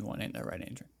Destiny one, ain't that right,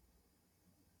 Andrew?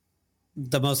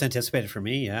 The most anticipated for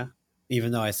me, yeah.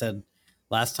 Even though I said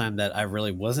last time that I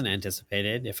really wasn't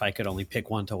anticipated. If I could only pick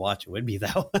one to watch, it would be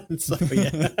that one. So,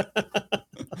 yeah.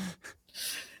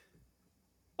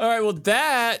 All right, well,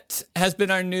 that has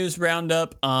been our news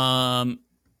roundup.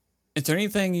 Is there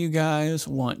anything you guys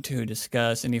want to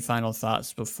discuss? Any final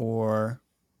thoughts before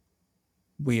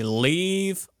we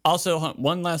leave? Also,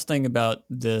 one last thing about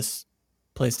this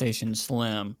PlayStation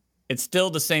Slim. It's still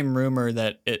the same rumor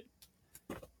that it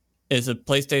is a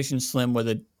PlayStation Slim with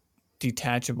a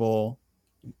detachable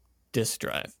disk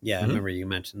drive. Yeah, I remember you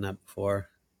mentioned that before.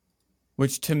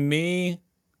 Which to me,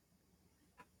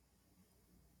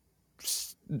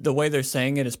 the way they're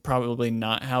saying it is probably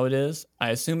not how it is. I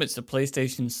assume it's a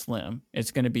PlayStation Slim.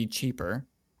 It's going to be cheaper.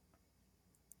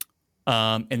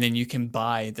 And then you can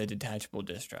buy the detachable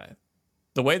disk drive.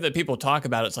 The way that people talk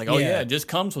about it's like, oh yeah, it just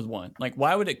comes with one. Like,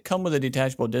 why would it come with a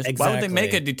detachable disk? Exactly. Why would they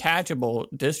make a detachable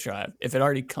disk drive if it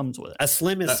already comes with it? A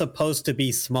Slim is supposed to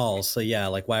be small, so yeah,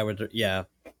 like why would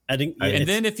I think. And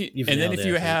then if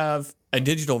you have a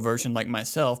digital version like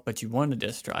myself, but you want a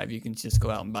disk drive, you can just go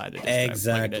out and buy the disk drive.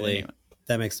 Exactly.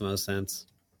 That makes the most sense.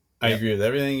 I agree with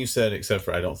everything you said, except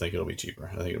for I don't think it'll be cheaper.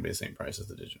 I think it'll be the same price as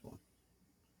the digital one.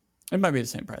 It might be the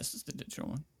same price as the digital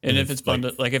one. And if it's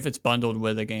bundled, like if it's bundled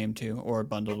with a game too, or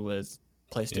bundled with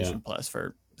PlayStation Plus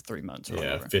for 3 months or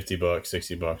whatever. $50,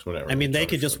 $60, whatever. I mean, they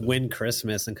could just win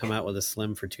Christmas and come out with a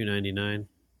Slim for $299.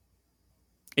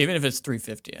 Even if it's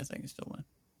 $350, I think you still win.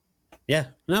 Yeah,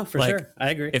 no, for sure. I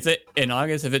agree. If in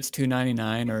August, if it's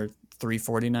 $299 or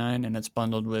 $349 and it's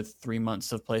bundled with 3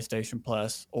 months of PlayStation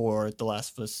Plus or The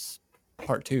Last of Us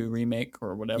Part 2 remake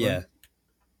or whatever. Yeah.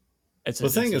 The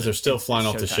thing is, they're still flying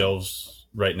off the shelves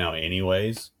right now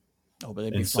anyways. Oh, but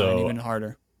they'd be flying even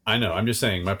harder. I know. I'm just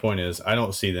saying, my point is, I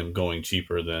don't see them going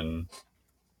cheaper than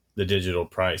the digital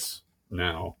price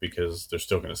now because they're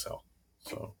still going to sell.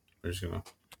 So they're just going to,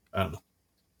 I don't know.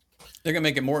 They're going to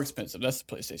make it more expensive. That's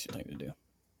the PlayStation thing to do.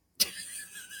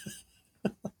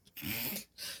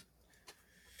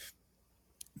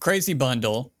 Crazy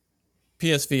bundle.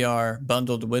 PSVR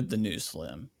bundled with the new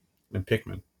Slim. And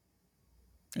Pikmin.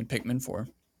 And Pikmin 4.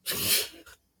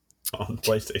 On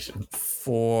PlayStation.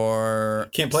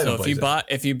 Can't play so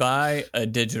if you buy a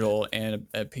digital and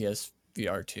a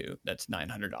PSVR 2, that's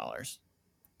 $900.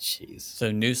 Jeez.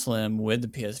 So new Slim with the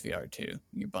PSVR 2,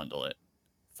 you bundle it,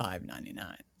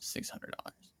 $599, $600.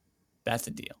 That's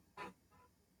a deal.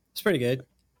 It's pretty good.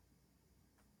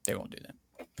 They won't do that.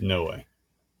 No way.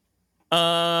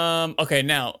 Okay,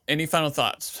 now any final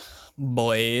thoughts,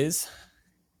 boys?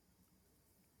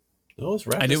 Well, let's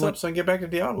wrap this up so I can get back to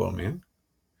Diablo, man.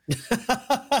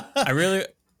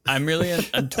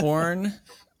 I'm torn.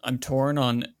 I'm torn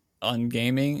on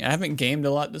gaming. I haven't gamed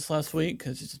a lot this last week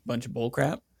because it's a bunch of bull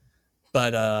crap.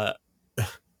 But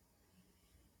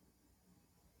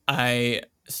I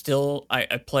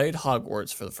played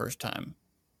Hogwarts for the first time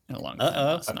in a long time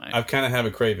last night. I've kind of have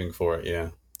a craving for it, yeah.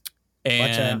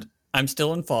 And I'm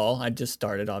still in fall. I just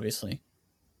started, obviously,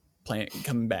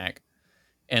 coming back.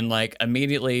 And like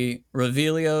immediately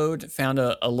Revelio'd, found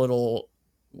a little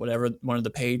whatever, one of the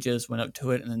pages, went up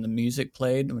to it, and then the music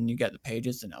played when you got the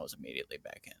pages, and I was immediately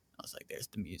back in. I was like, there's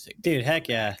the music. Dude, heck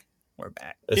yeah. We're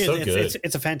back. It's so good.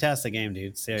 It's a fantastic game,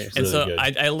 dude. Seriously. And so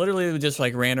I literally just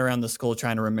like ran around the school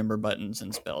trying to remember buttons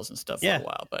and spells and stuff for a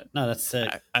while. But no, that's sick.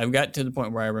 I got to the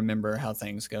point where I remember how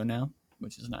things go now,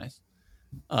 which is nice.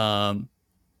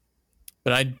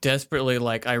 But I desperately,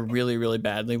 I really, really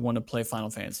badly want to play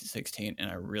Final Fantasy 16, and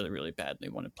I really, really badly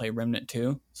want to play Remnant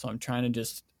 2. So I'm trying to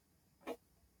just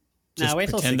just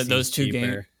pretend that those two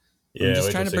games. I'm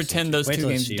just trying to pretend those two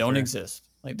games don't exist.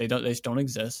 Like they just don't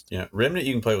exist. Yeah, Remnant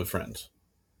you can play with friends,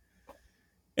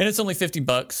 and it's only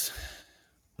 $50.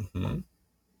 Mm-hmm.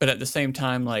 But at the same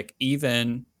time, like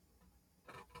even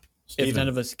if none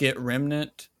of us get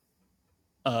Remnant,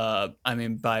 I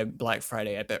mean by Black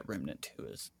Friday, I bet Remnant 2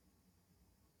 is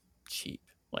cheap,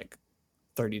 like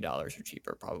 $30 or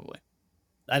cheaper, probably.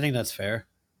 I think that's fair.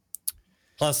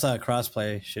 Plus,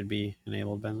 crossplay should be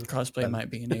enabled by then. Crossplay might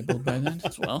be enabled by then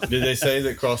as well. Did they say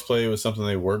that crossplay was something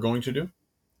they were going to do?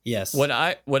 Yes. What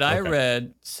I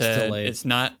read said it's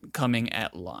not coming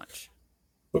at launch.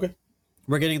 Okay.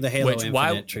 We're getting the Halo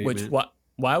Infinite treatment.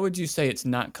 Why would you say it's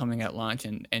not coming at launch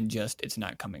and just it's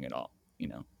not coming at all? You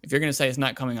know, if you're going to say it's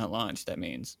not coming at launch, that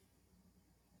means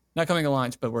not coming at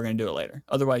launch, but we're going to do it later.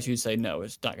 Otherwise, you'd say no,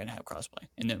 it's not going to have crossplay.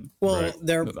 And then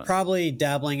they're probably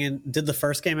dabbling in. Did the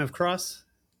first game have cross?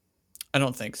 I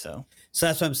don't think so. So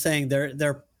that's what I'm saying.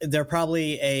 They're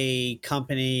probably a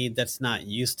company that's not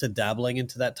used to dabbling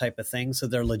into that type of thing, so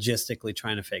they're logistically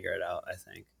trying to figure it out, I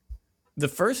think. The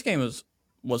first game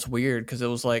was weird because it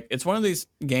was like it's one of these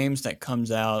games that came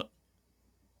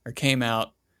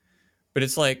out, but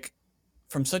it's like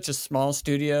from such a small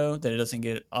studio that it doesn't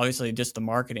get obviously just the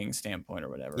marketing standpoint or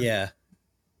whatever. Yeah.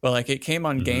 But like it came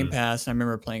on Game Pass, and I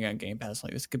remember playing on Game Pass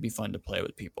like this could be fun to play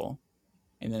with people.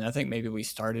 And then I think maybe we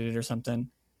started it or something.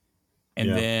 And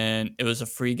then it was a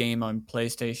free game on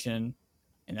PlayStation.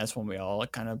 And that's when we all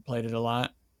kind of played it a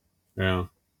lot. Yeah.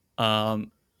 A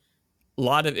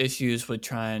lot of issues with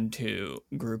trying to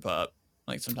group up.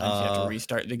 Like sometimes you have to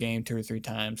restart the game 2 or 3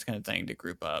 times kind of thing to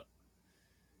group up.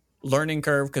 Learning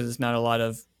curve because it's not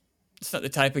the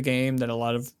type of game that a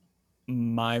lot of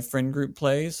my friend group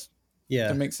plays. Yeah.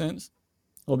 That makes sense.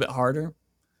 A little bit harder.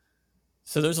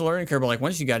 So there's a learning curve, but like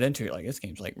once you got into it, like this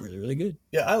game's like really, really good.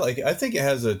 Yeah, I like it. I think it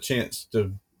has a chance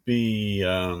to be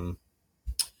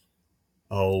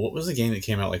what was the game that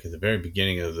came out like at the very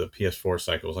beginning of the PS4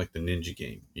 cycle? It was like the Ninja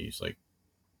game. You just like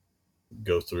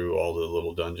go through all the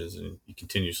little dungeons and you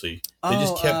continuously they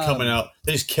just kept coming out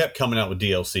with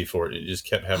DLC for it. It just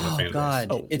kept having a fan base.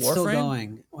 God, it's still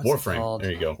going. What's Warframe.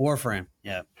 There you go. Warframe.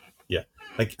 Yeah. Yeah.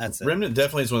 Like Remnant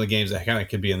definitely is one of the games that kind of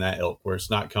could be in that ilk where it's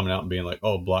not coming out and being like,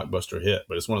 oh, blockbuster hit,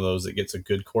 but it's one of those that gets a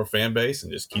good core fan base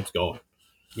and just keeps going.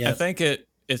 Yeah, I think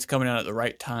it's coming out at the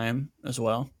right time as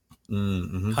well.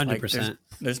 100%.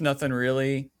 There's nothing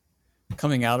really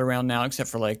coming out around now except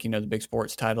for like, you know, the big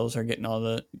sports titles are getting all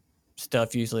the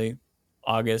stuff. Usually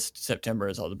August, September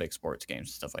is all the big sports games and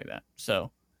stuff like that.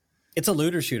 So it's a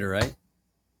looter shooter, right?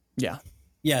 Yeah.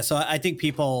 Yeah. So I think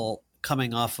people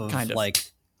coming off of like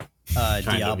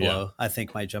Diablo, I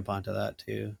think might jump onto that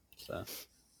too. So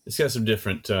it's got some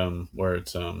different where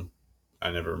it's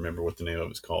I never remember what the name of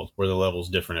it's called, where the level's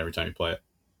different every time you play it.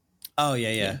 Oh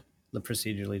yeah. The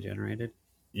procedurally generated.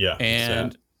 Yeah.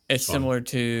 And it's similar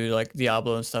to like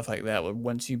Diablo and stuff like that, where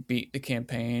once you beat the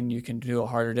campaign, you can do a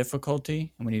harder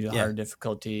difficulty. And when you do a harder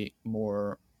difficulty,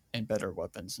 more and better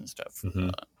weapons and stuff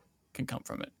can come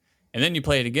from it. And then you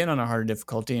play it again on a harder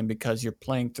difficulty, and because you're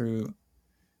playing through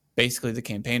basically the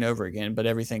campaign over again, but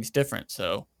everything's different.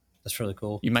 So that's really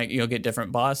cool. You'll get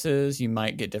different bosses, you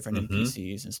might get different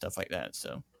NPCs and stuff like that.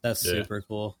 So that's super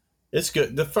cool. It's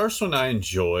good. The first one I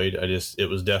enjoyed. It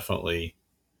was definitely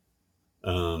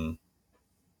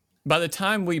by the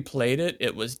time we played it,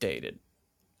 it was dated.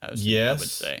 I would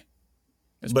say.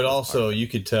 But also you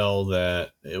could tell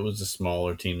that it was a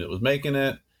smaller team that was making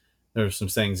it. There were some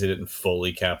things they didn't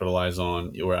fully capitalize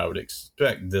on, where I would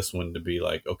expect this one to be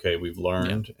like, okay, we've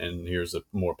learned, and here's a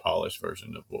more polished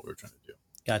version of what we're trying to do.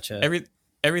 Gotcha.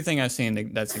 Everything I've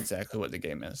seen, that's exactly what the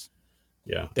game is.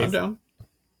 Yeah, I'm down.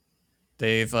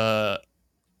 They've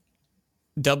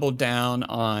doubled down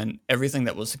on everything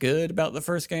that was good about the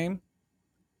first game,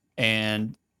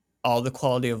 and all the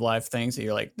quality of life things that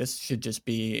you're like, this should just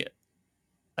be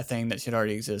a thing that should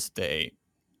already exist. They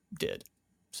did.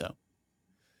 So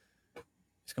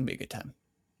it's going to be a good time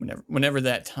whenever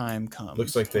that time comes.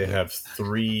 Looks like they have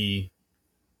 3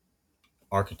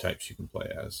 archetypes you can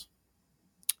play as.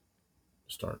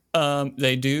 Start.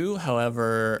 They do.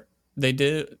 However,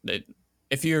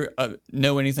 if you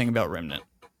know anything about Remnant,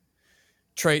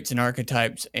 traits and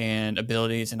archetypes and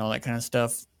abilities and all that kind of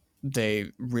stuff,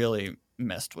 they really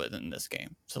messed with in this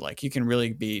game. So like you can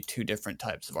really be 2 different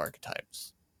types of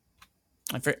archetypes.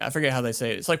 I forget how they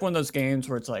say it. It's like one of those games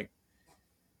where it's like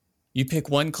you pick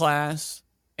one class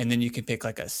and then you can pick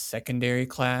like a secondary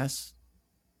class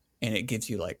and it gives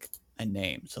you like a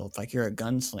name. So if like you're a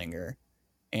gunslinger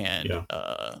and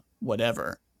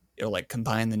whatever, it'll like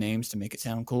combine the names to make it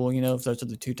sound cool, you know, if those are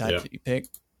the 2 types that you pick.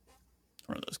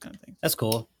 One of those kind of things. That's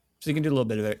cool. So you can do a little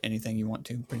bit of anything you want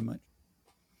to, pretty much.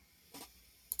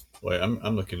 Wait,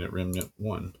 I'm looking at Remnant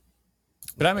 1.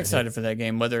 But I'm excited for that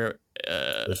game. Whether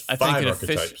There's I 5 think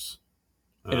archetypes.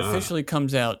 it officially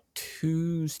comes out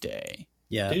Tuesday.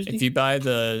 Yeah. Tuesday? If you buy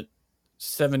the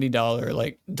 $70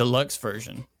 like deluxe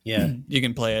version, Yeah. you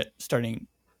can play it starting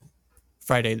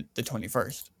Friday the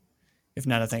 21st. If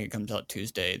not, I think it comes out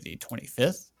Tuesday the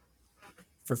 25th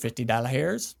for $50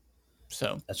 hairs.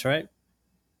 So That's right.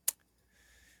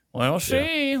 we'll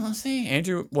see. We'll see.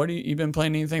 Andrew, what have you been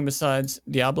playing? Anything besides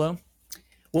Diablo?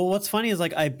 Well, what's funny is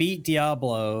like I beat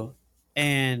Diablo,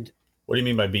 and What do you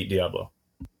mean by beat Diablo?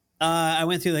 I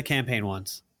went through the campaign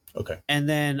once, Okay. and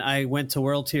then I went to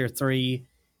World Tier 3,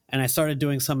 and I started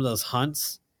doing some of those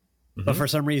hunts. But for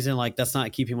some reason, like that's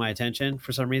not keeping my attention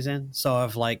for some reason. So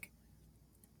I've like,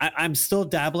 I'm still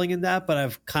dabbling in that, but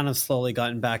I've kind of slowly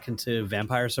gotten back into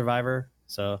Vampire Survivor.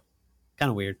 So kind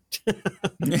of weird.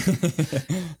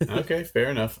 Okay, fair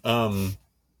enough.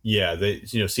 Yeah,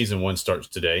 season 1 starts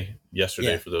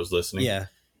yesterday for those listening. Yeah.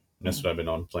 And that's what I've been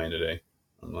on playing today.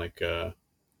 I'm like, I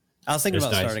was thinking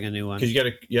about starting a new one.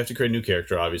 because you have to create a new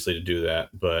character, obviously, to do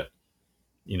that. But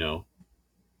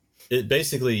it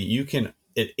basically you can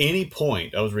at any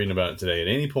point. I was reading about it today. At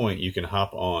any point, you can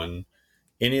hop on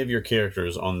any of your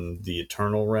characters on the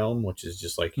Eternal Realm, which is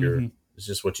just like it's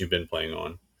just what you've been playing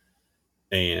on,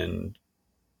 and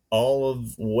all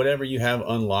of whatever you have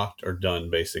unlocked or done,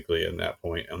 basically, at that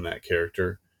point on that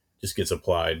character, just gets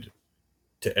applied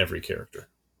to every character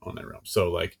on that realm.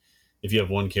 So, like, if you have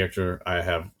one character, I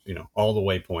have, all the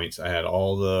waypoints. I had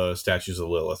all the statues of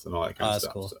Lilith and all that kind of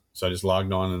stuff. Cool. So I just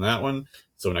logged on in that one.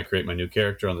 So when I create my new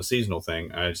character on the seasonal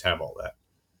thing, I just have all that.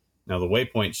 Now, the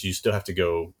waypoints, you still have to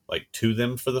go, like, to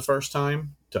them for the first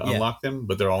time to unlock them,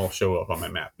 but they're all show up on my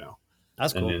map now.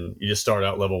 That's cool. And then you just start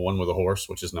out level 1 with a horse,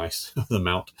 which is nice, the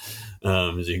mount,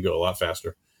 as you can go a lot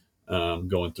faster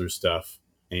going through stuff.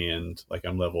 And, like,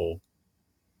 I'm level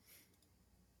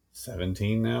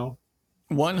 17 now.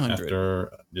 100.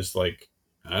 After just, like,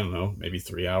 I don't know, maybe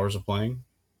 3 hours of playing.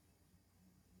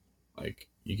 Like,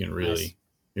 you can really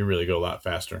go a lot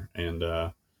faster. And,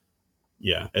 I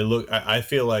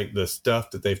feel like the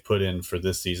stuff that they've put in for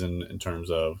this season in terms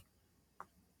of,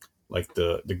 like,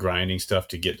 the grinding stuff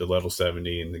to get to level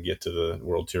 70 and to get to the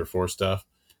World Tier 4 stuff,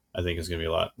 I think is going to be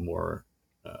a lot more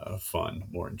fun,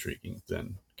 more intriguing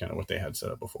than kind of what they had set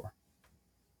up before.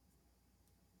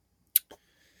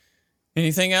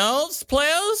 Anything else,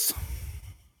 players?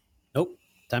 Nope.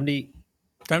 Time to eat.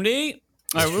 Time to eat.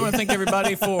 All right, we want to thank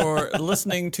everybody for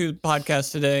listening to the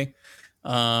podcast today.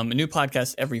 A new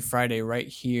podcast every Friday right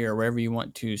here, wherever you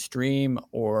want to stream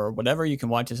or whatever. You can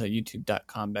watch us at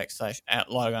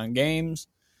youtube.com/@LogOnGames.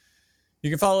 You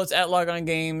can follow us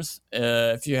 @LogOnGames.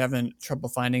 If you're having trouble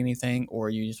finding anything or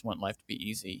you just want life to be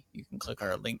easy, you can click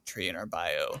our link tree in our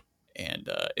bio and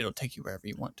it'll take you wherever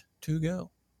you want to go.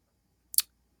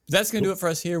 That's going to do it for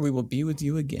us here. We will be with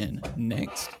you again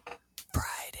next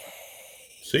Friday.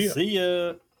 See ya. See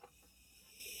ya.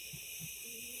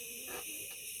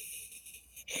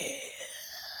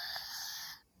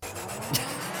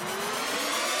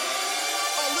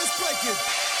 Oh, let's break it.